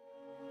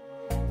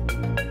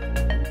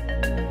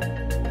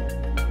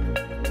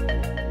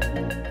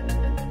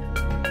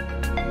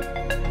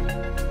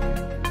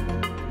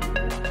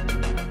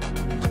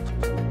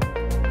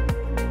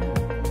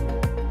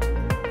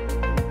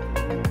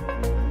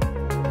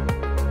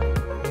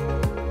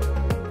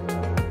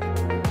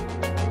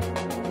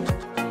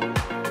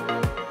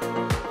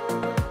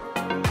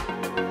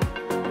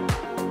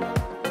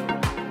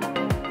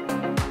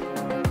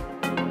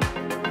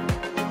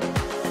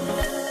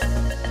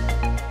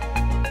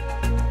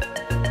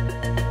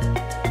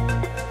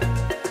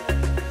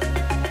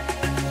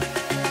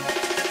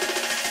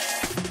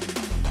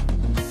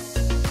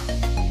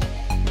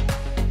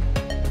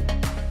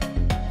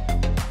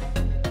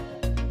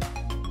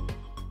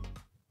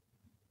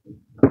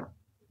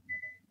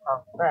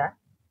 Back,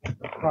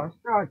 fast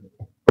charging.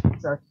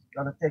 So it's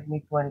gonna take me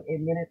 28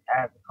 minutes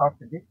as the car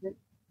predicted.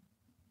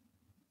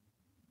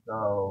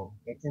 So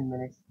 18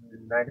 minutes to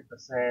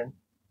 90%,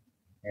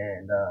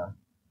 and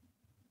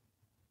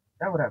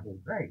that would have been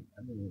great.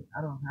 I mean,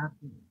 I don't have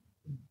to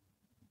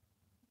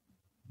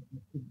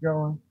just keep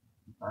going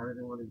if I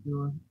really want to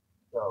do it.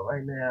 So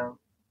right now,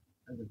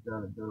 I'm just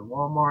gonna go to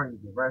Walmart,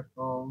 use the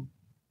restroom,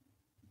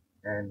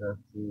 and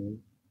see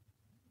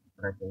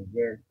what I can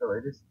get. So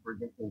it is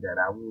predicting that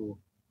I will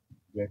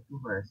get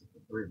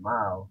 263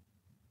 miles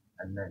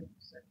at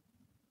 90%.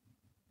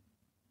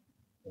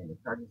 And the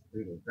charging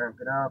speed is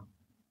ramping up.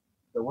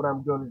 So what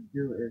I'm going to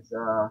do is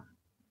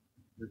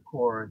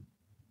record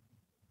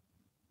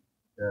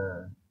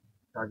the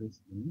charging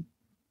speed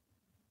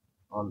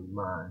on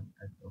my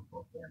actual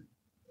phone camera.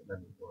 So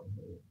let me go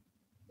ahead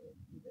and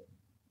do that.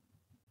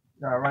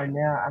 So right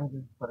now I'm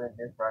just putting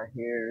this right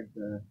here,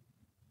 the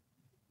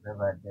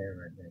right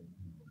there.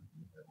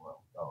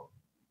 Well, so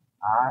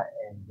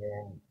and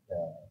then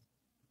the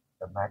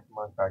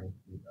maximum charging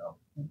speed of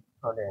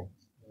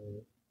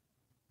 260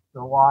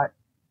 kilowatt.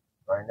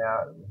 Right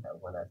now we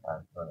have one at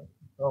 260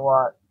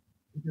 kilowatt,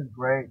 which is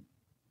great.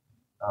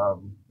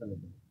 Let me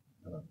just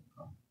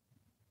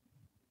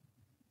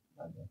I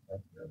guess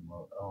that's the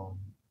remote on.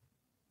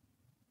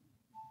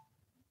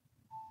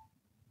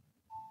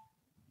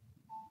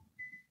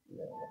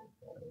 Yeah,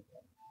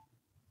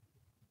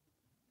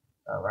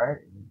 alright,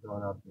 it's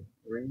going up to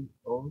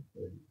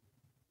 303.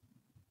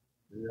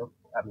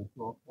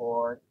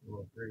 204,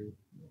 203,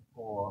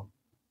 204.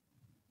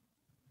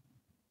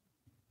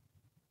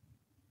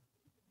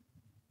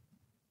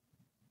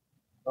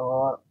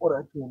 What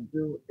I can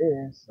do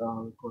is,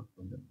 of course,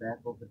 from the back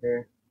over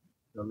there.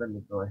 So let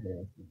me go ahead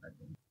and see if I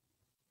can.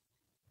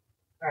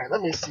 Alright,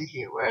 let me see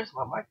here. Where's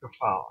my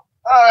microphone?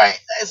 Alright,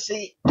 let's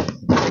see.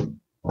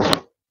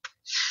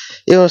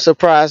 You were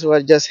surprised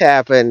what just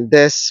happened.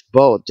 This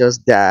boat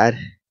just died.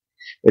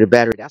 with a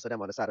battery. That's what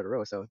I'm on the side of the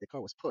road. So the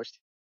car was pushed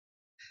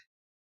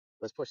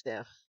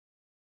down.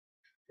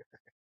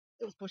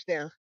 It was pushed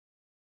down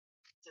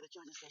to the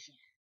charging station.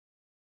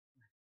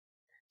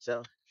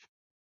 So,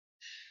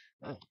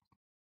 all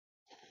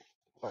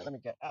right, let me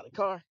get out of the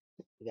car.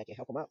 Maybe I can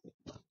help him out.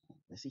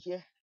 Let's see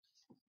here.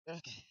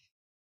 Okay.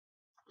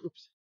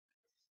 Oops.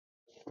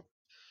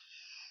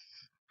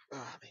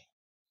 Oh, man.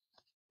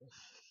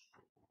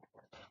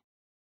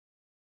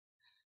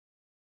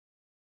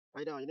 How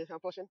you doing? You need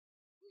help pushing?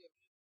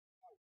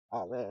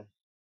 Oh, man.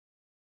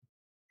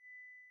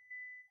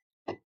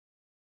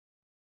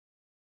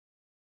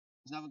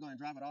 He's not going to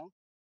drive at all?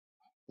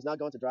 He's not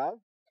going to drive?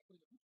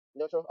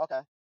 Neutral? Okay.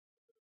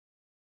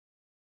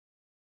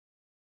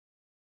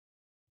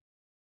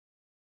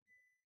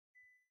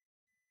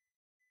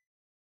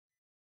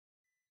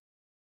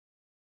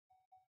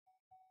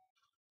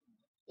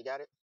 You got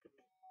it?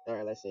 All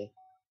right, let's see.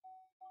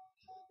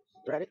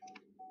 Ready?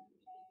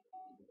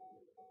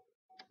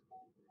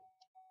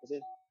 Is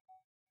it?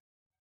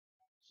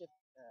 Shift.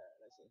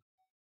 Let's see.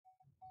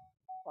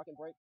 Parking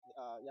brake.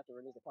 You have to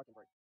release the parking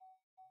brake.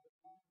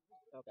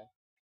 Okay.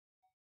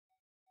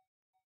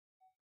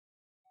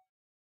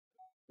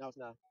 No, it's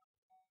not.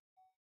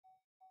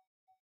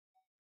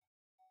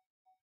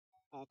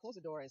 Close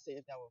the door and see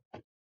if that will.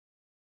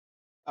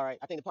 All right.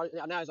 I think the part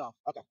now is off.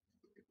 Okay.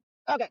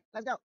 Okay.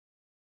 Let's go.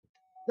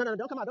 No, no, no,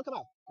 don't come out. Don't come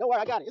out. Don't worry.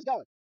 I got it. It's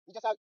going. You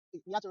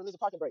have to release the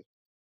parking brake.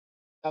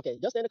 Okay.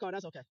 Just stay in the car.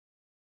 That's okay.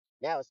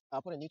 Now it's.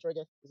 I'll put a neutral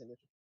again. It's in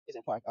neutral. It's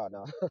in park. Oh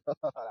no.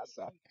 That's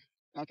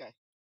okay.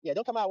 Yeah.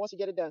 Don't come out once you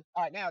get it done.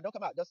 All right. Now don't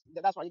come out. Just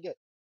that's why you get.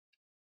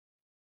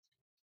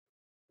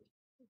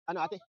 I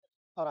know. I think.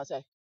 Hold on.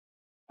 Say.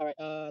 All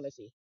right. Let's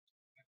see.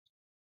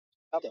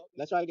 Okay.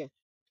 Let's try it again.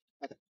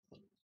 Okay.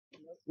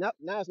 No,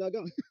 now it's not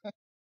going.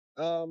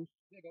 Um.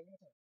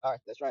 All right.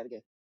 Let's try it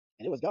again.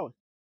 And it was going.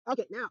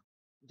 Okay. Now,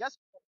 just,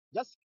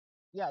 just,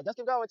 yeah, just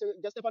keep going.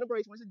 Just step on the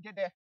brakes once you get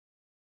there.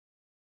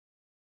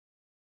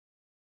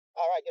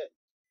 All right. Good.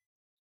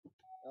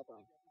 No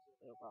problem.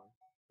 No problem.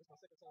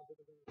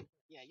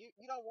 Yeah.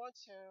 You don't want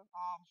to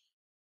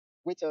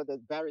wait till the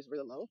battery is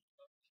really low.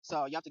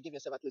 So you have to give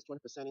yourself at least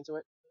 20% into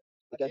it.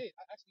 Okay.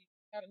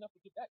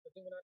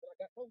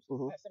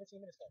 Hmm.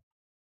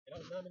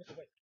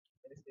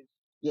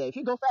 Yeah, if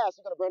you go fast,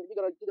 you're gonna burn. You're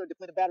gonna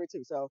deplete the battery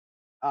too. So,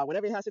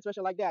 whenever you have a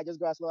situation like that, just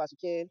go as slow as you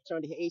can.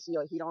 Turn the AC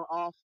or heat on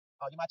off.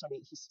 You might turn the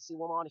AC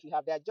warm on if you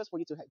have that, just for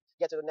you to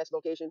get to the next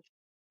location.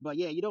 But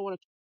yeah, you don't want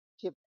to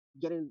keep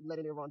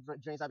letting it run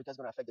drains out because it's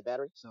gonna affect the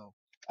battery. So,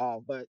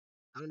 but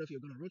I don't know if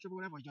you're gonna road trip or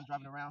whatever, or you're just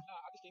driving around.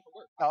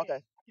 Oh,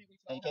 okay.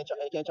 And you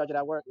can't charge it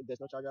at work. If there's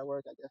no charger at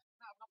work, I guess.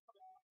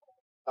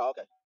 Oh,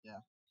 okay.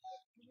 Yeah.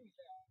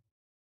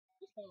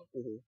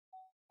 Hmm.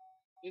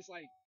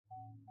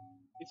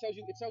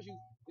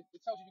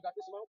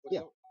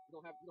 Yeah.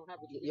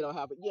 You don't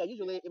have it. Yeah,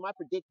 usually it might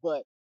predict,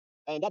 but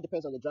and that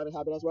depends on your driving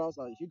habit as well.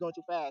 So if you're going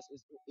too fast,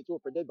 it will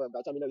predict, but by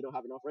the time you know you don't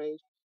have enough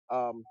range,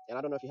 and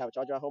I don't know if you have a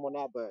charger at home or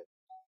not, but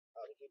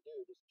if you do,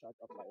 just charge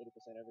up to like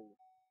 80% every.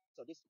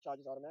 So this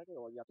charges automatically,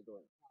 or you have to do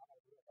it?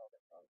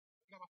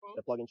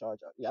 The plug-in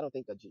charger. Yeah, I don't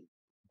think the G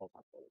both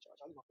have plug-in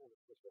charger.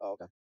 Oh,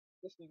 okay.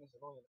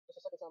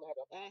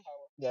 Eh,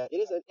 yeah,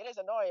 it is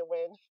annoying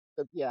when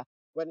yeah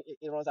when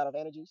it runs out of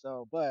energy.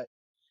 So, but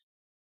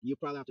you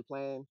probably have to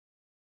plan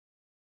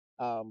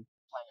your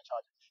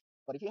charger.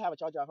 But if you have a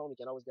charger at home, you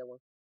can always get one.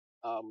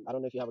 I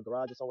don't know if you have a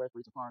garage or somewhere for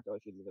you to park, or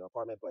if you live in an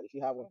apartment. But if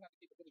you have one,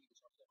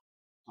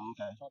 oh,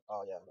 okay.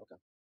 Oh yeah, okay.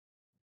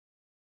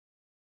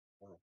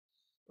 All right.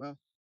 Well,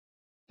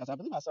 because I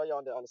believe I saw you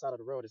on the side of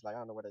the road. It's like I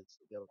don't know whether it's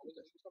the other.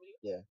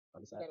 Yeah, on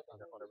the side. On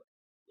the,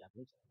 yeah, I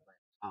believe so.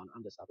 I don't know.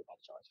 I'm just stopping by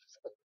the charge.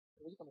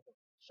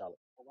 Charlotte.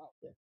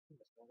 Yeah.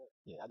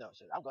 Yeah, I know.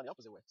 Shit, I'm going the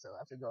opposite way, so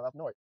I feel go up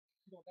north.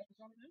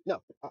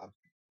 No.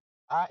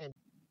 I am.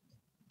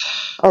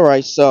 All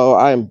right, so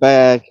I am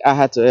back. I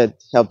had to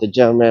help the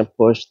gentleman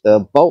push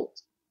the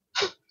bolt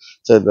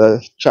to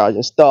the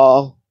charging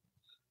stall.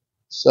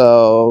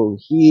 So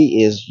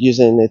he is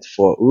using it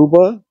for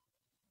Uber.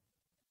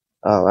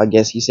 I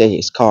guess he said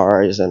his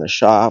car is in a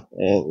shop,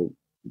 and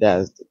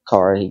that's the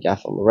car he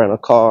got from a rental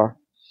car.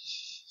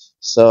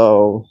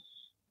 So,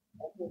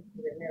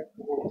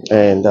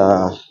 and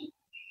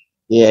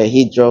yeah,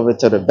 he drove it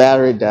to the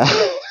battery down,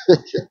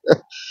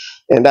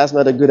 and that's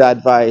not a good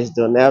advice.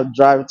 Do not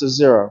drive it to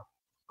zero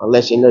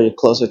unless you know you're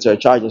closer to a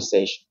charging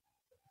station.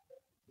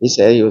 He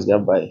said he was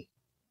gonna buy.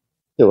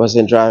 He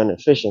wasn't driving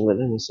efficiently.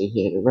 Let me see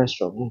here. The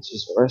restroom. Let's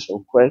use the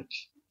restroom quick.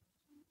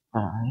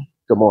 All right.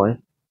 Good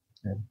morning.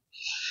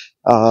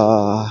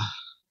 Uh,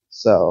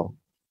 so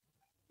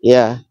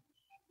yeah,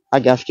 I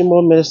got a few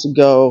more minutes to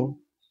go.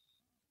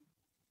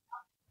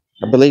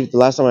 I believe the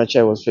last time I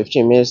checked was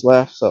 15 minutes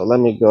left. So let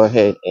me go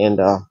ahead and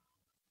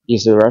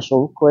use the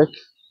restroom quick.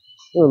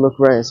 We'll look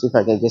around and see if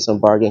I can get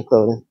some bargain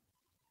clothing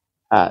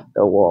at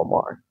the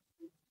Walmart.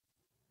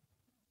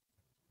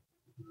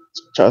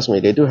 Trust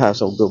me, they do have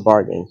some good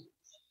bargains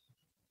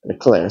in the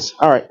clearance.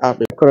 All right,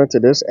 according to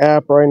this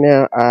app right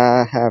now,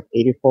 I have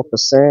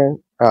 84%.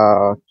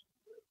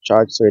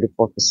 Charged to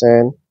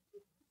 84%.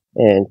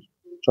 and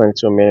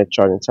 22-minute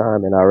charging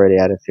time, and I already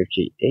added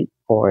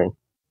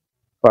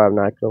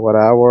 58.59 kilowatt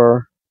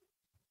hour.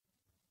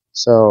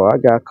 So I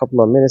got a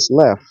couple of minutes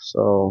left.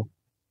 So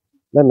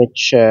let me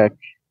check.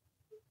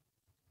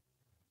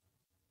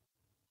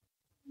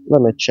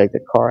 Let me check the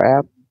car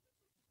app.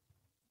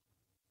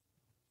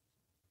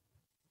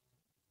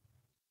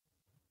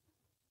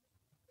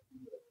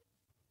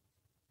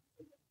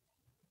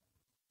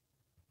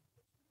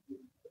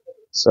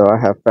 So I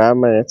have 5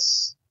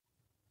 minutes.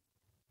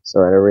 So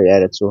I already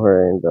added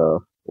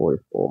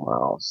 244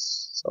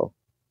 miles. So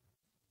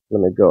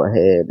let me go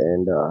ahead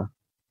and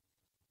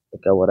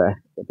look at what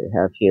they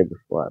have here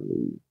before I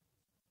leave.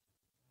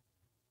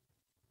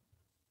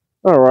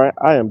 All right,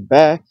 I am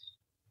back.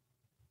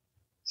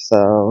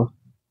 So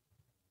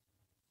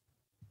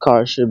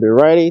car should be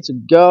ready to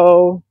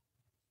go.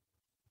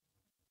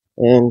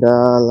 And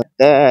like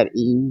that,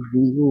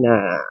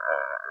 EV9.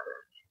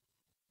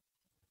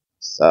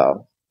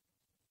 So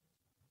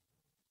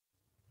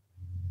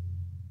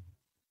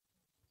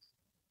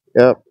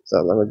yep.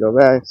 So let me go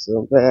back. So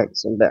I'm back.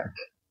 So I'm back.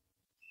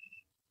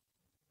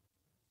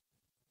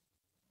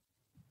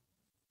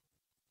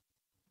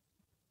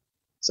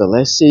 So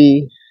let's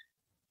see.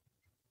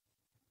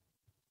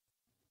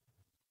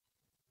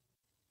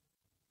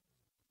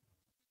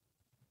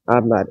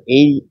 I'm at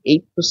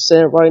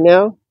 88% right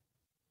now.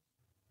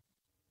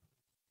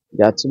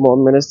 Got 2 more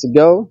minutes to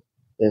go.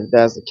 If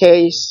that's the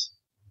case.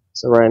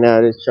 So right now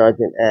it is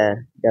charging at,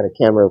 got a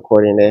camera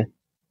recording there,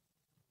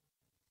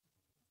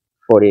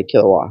 48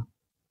 kilowatt.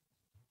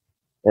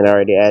 And I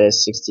already added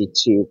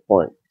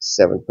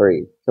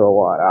 62.73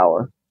 kilowatt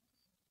hour.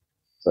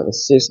 So the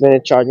 6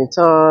 minute charging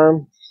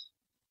time.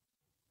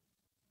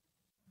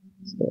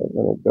 So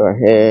let me go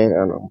ahead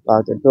and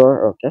unlock the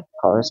door. Okay,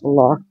 car is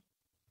unlocked.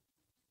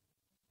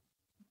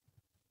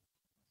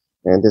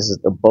 And this is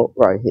the bolt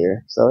right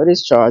here. So it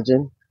is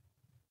charging.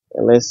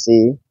 And let's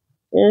see.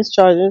 It's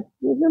charging.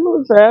 It's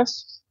moving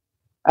fast.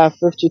 At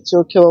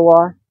 52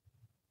 kilowatt.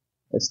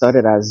 It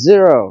started at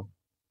 0.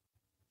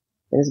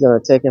 And it's going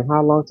to take him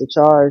how long to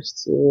charge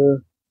to,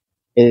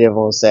 it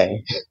won't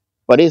say.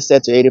 But it's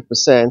set to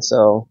 80%.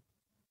 So,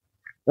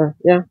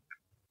 yeah.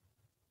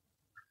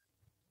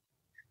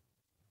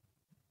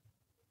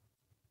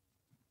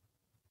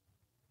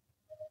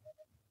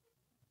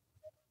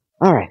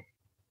 All right.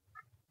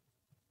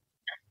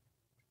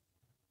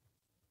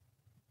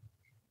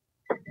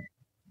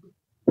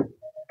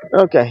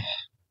 Okay.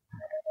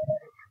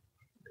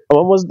 I'm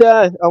almost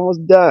done.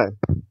 Almost done.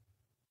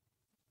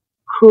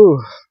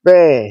 Whew,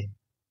 man.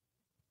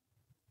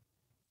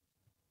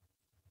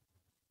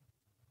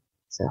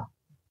 So,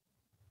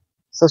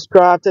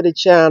 subscribe to the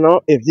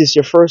channel. If this is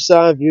your first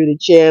time, view the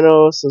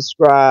channel,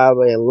 subscribe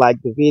and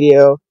like the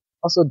video.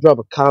 Also drop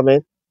a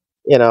comment,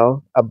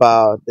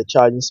 about the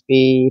charging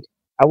speed.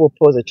 I will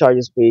post the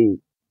charging speed,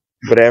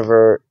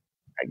 whatever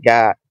I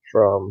got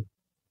from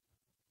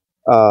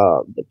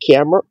the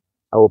camera.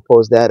 I will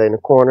post that in the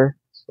corner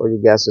for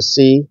you guys to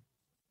see.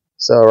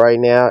 So right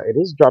now it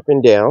is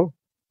dropping down.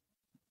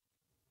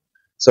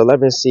 So let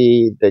me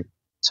see the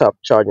top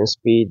charging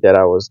speed that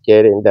I was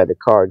getting, that the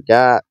car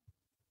got.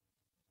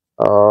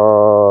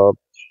 Uh,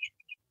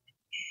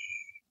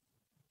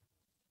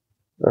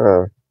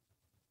 uh,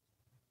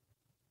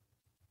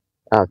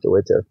 I have to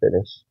wait till I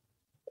finish.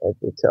 It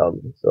will tell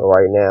me. So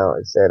right now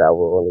it said I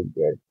will only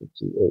get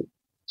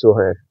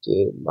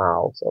 258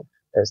 miles of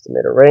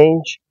estimated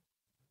range.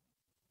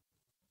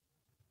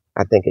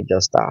 I think it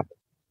just stopped.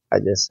 I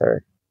just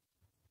heard.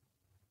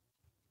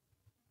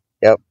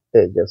 Yep,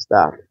 it just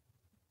stopped.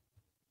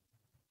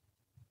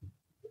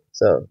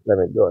 So let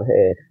me go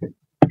ahead.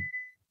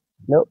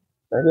 Nope,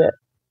 not yet.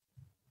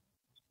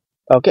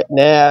 Okay,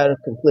 now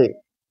complete.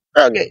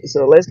 Okay,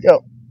 so let's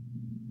go.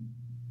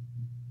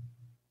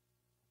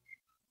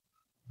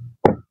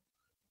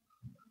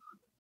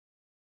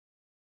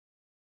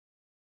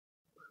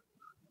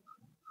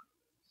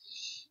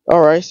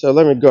 All right, so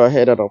let me go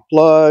ahead and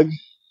unplug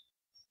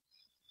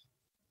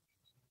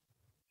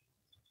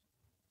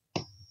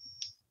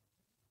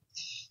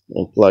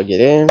and plug it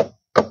in.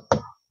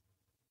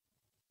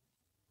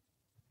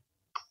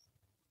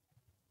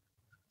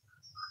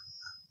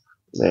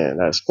 Man,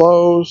 that's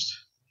closed.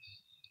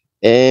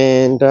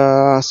 And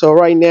so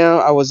right now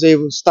I was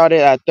able to start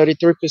it at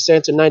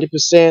 33% to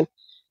 90%,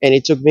 and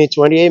it took me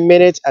 28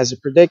 minutes as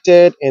it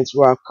predicted, and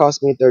so it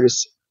cost me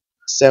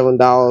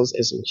 $37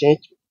 and some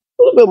change,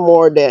 a little bit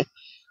more than,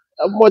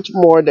 much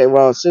more than,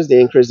 well, since they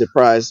increased the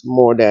price,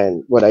 more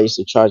than what I used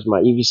to charge my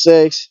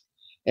EV6,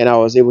 and I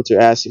was able to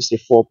add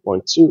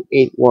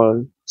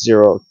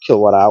 64.2810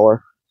 kilowatt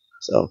hour.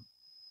 So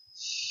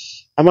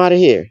I'm out of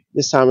here.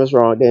 This time is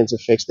wrong. Then to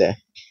fix that.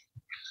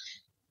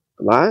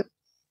 Am I?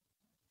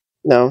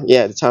 No,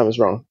 yeah, the time is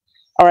wrong.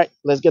 All right,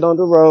 let's get on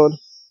the road.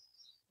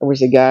 I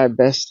wish the guy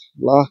best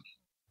luck.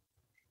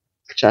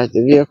 Charge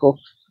the vehicle.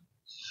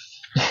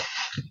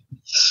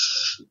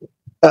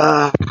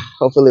 Uh,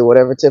 Hopefully,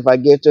 whatever tip I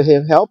give to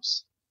him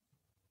helps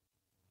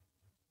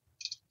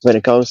when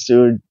it comes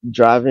to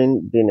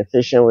driving, being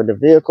efficient with the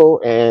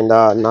vehicle, and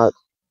not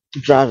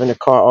driving the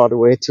car all the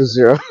way to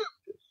zero.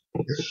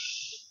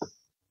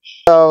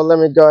 So let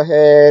me go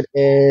ahead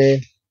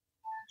and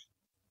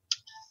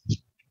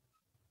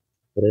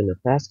put in the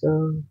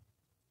passcode.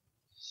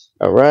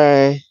 All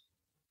right.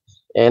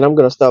 And I'm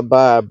gonna stop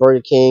by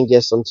Burger King,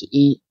 get something to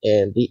eat,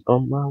 and be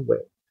on my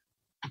way.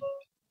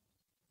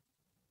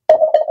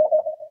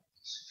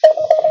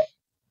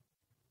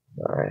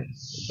 All right.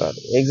 About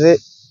to exit.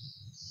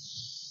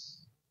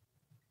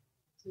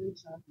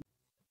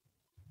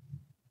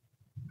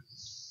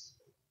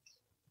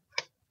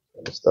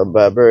 Stop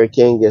by Burger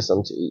King, get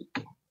something to eat.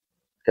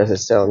 Because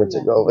it's telling me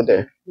to go over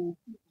there.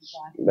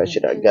 But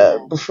should I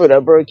go before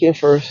that Burger King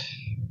first?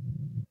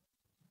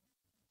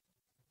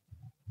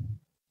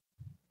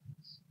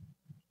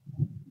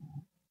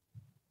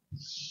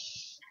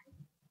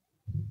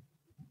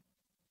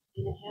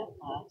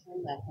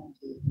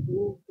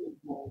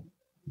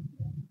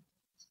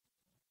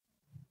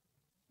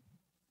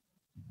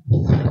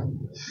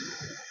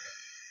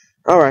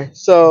 All right,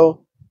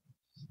 so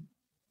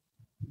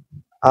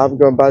I'm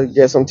going about to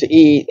get something to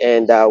eat,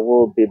 and I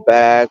will be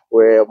back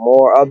with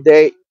more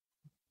update.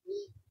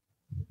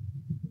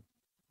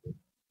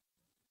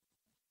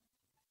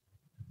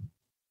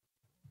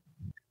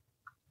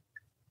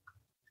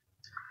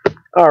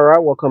 All right,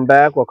 welcome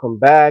back. Welcome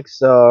back.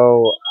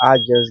 So I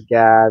just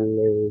got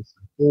me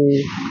some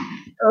food.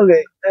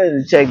 Okay,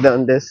 let's check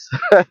on this.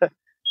 A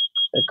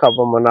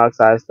couple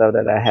monoxide stuff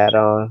that I had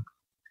on.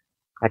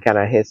 I kind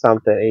of hit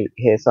something, and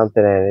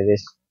it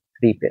is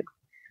beeping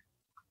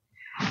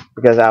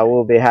because I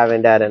will be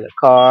having that in the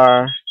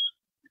car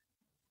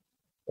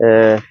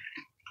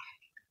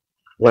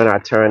when I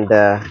turn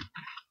the.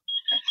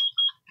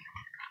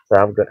 So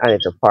I'm good. I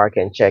need to park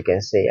and check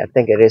and see. I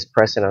think it is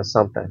pressing on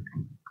something.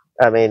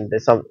 I mean,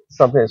 there's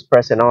something is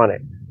pressing on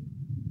it.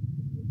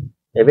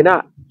 Maybe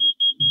not.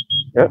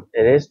 Yep,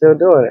 it is still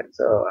doing it.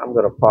 So I'm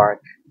gonna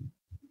park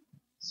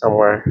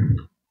somewhere.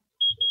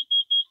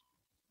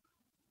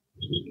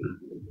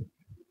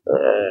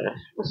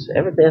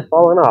 Everything's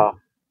falling off.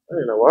 What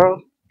in the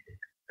world?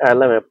 All right,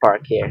 let me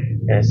park here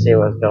and see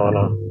what's going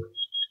on.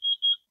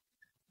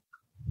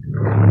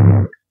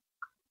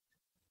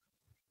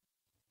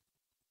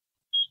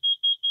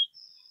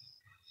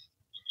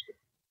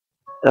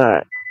 All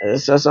right,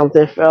 so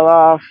something fell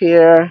off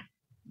here.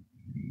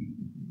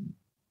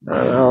 I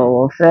don't know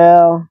what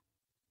fell.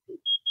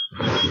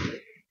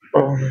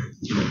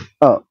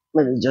 Oh,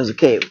 maybe it's just a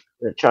cable,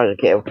 the charger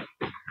cable.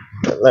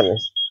 Let me.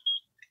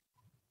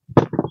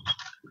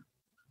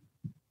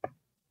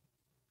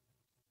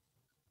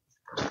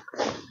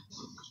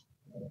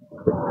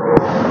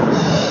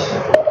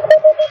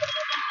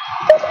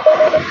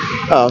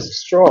 Oh, it's a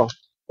straw.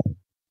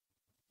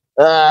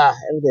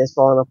 Everything's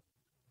falling off.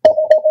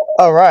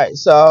 All right,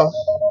 so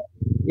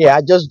yeah,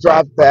 I just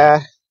dropped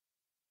that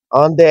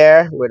on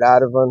there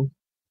without even.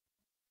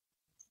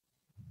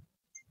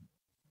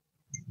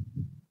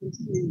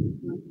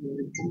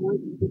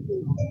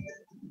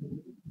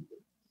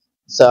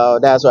 So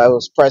that's why I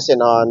was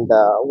pressing on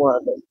the one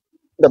of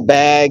the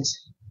bags.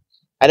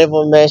 I didn't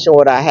even mention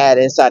what I had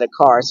inside the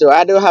car. So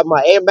I do have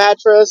my air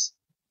mattress,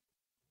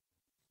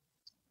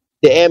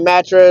 the air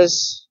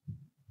mattress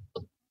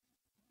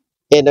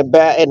in the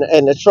back in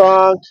the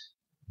trunk.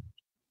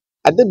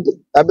 I did.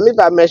 I believe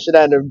I mentioned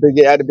that at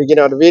the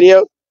beginning of the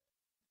video.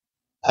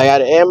 I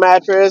got an air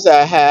mattress.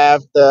 I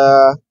have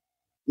the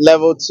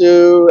level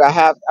 2.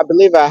 I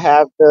believe I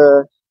have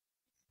the.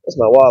 What's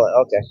my wallet?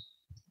 Okay.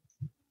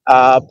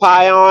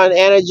 Pion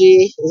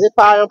Energy. Is it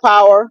Pion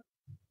Power?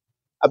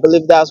 I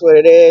believe that's what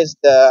it is.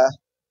 The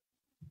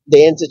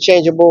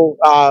interchangeable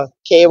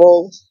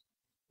cable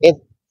in,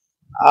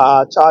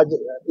 charger,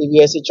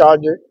 EVSC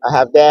charger. I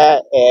have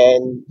that,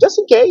 and just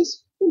in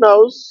case, who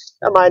knows,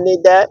 I might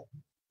need that.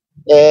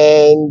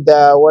 And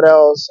what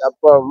else? I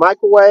brought a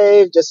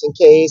microwave just in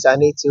case I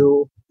need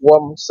to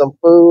warm some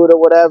food or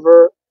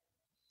whatever.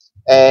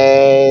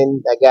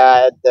 And I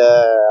got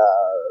the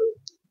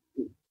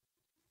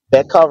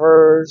bed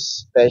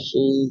covers, bed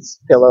sheets,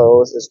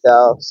 pillows, and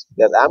stuff.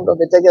 Because I'm gonna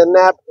be taking a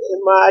nap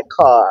in my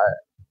car.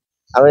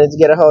 I don't need to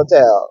get a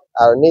hotel.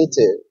 I don't need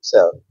to.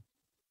 So,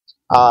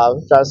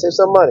 try to save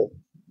some money.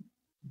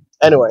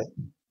 Anyway,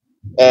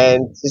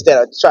 and instead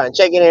of trying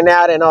checking in and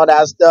out and all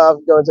that stuff,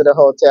 going to the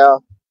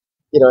hotel,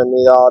 you don't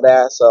need all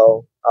that.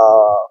 So,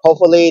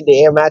 hopefully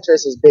the air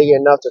mattress is big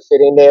enough to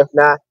fit in there. If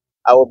not,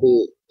 I will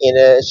be in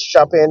a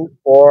shopping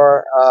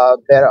for a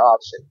better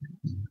option.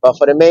 But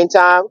for the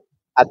meantime,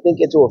 I think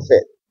it will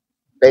fit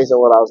based on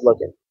what I was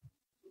looking.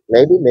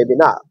 Maybe, maybe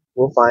not.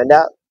 We'll find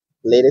out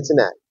later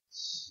tonight.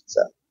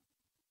 So,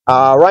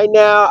 right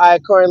now, I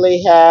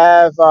currently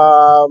have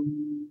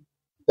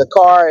the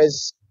car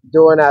is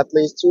doing at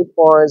least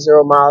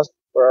 2.0 miles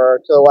per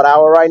kilowatt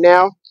hour right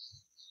now,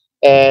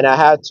 and I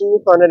have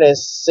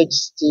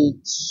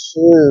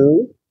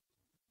 262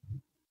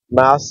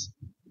 miles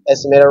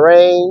estimated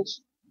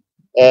range,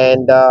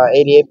 and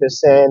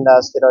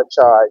 88% state of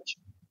charge.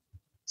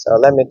 So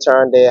let me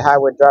turn the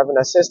highway driving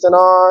assistant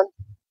on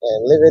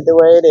and leave it the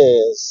way it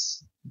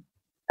is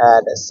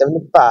at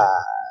 75.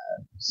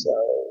 So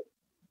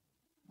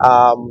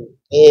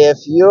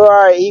If you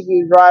are an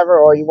EV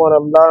driver or you want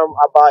to learn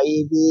about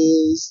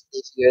EVs,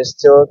 if you're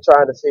still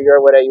trying to figure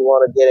out whether you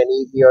want to get an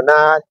EV or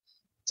not,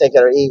 take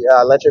an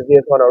electric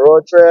vehicle on a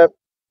road trip,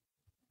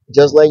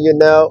 just let you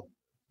know,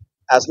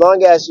 as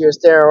long as you're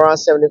staying around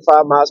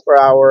 75 miles per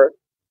hour,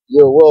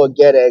 you will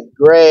get a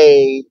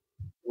great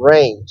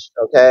range.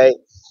 Okay.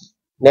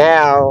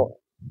 Now,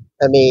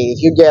 I mean,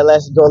 if you go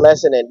less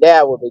than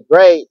that, would be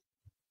great.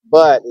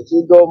 But if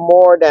you go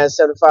more than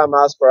 75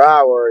 miles per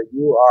hour,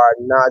 you are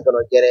not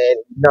gonna get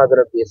in. You're not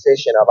gonna be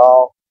efficient at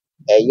all,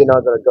 and you're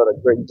not gonna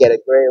get a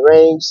great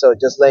range. So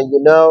just letting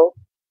you know,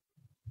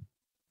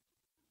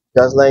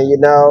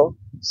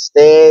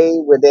 stay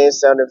within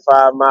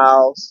 75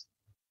 miles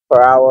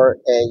per hour,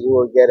 and you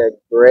will get a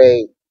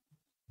great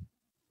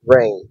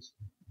range,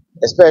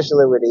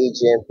 especially with the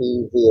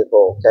EGMP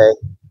vehicle. Okay,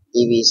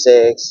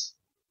 EV6.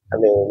 I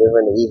mean,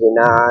 even the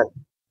EV9.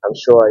 I'm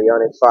sure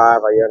Ioniq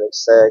 5, Ioniq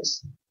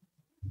 6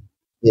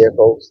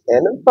 vehicles,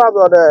 and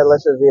probably other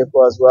electric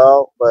vehicle as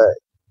well. But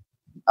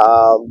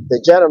the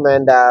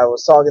gentleman that I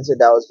was talking to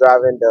that was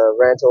driving the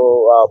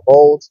rental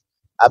Bolt,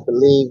 I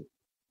believe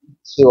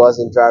he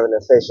wasn't driving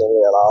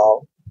efficiently at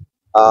all.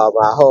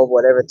 I hope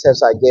whatever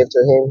tips I gave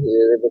to him, he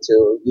was able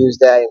to use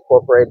that,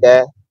 incorporate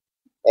that,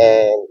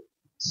 and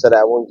so that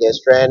I wouldn't get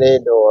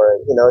stranded, or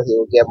he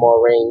will get more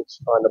range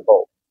on the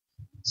Bolt.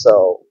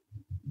 So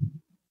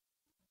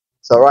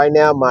right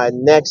now my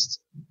next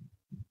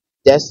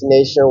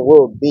destination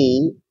will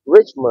be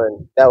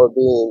Richmond. That would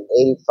be in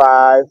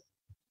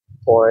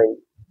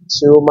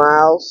 85.2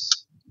 miles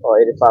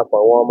or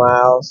 85.1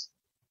 miles.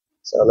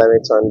 So let me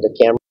turn the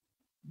camera.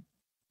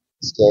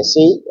 As you can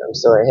see, I'm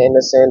still in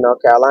Henderson,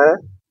 North Carolina.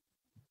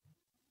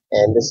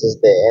 And this is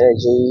the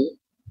energy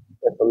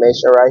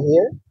information right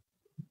here.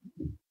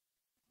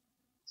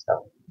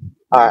 So,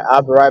 alright,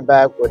 I'll be right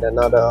back with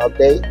another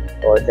update,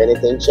 or if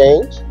anything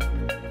changed,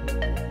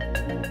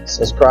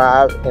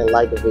 subscribe and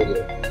like the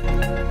video.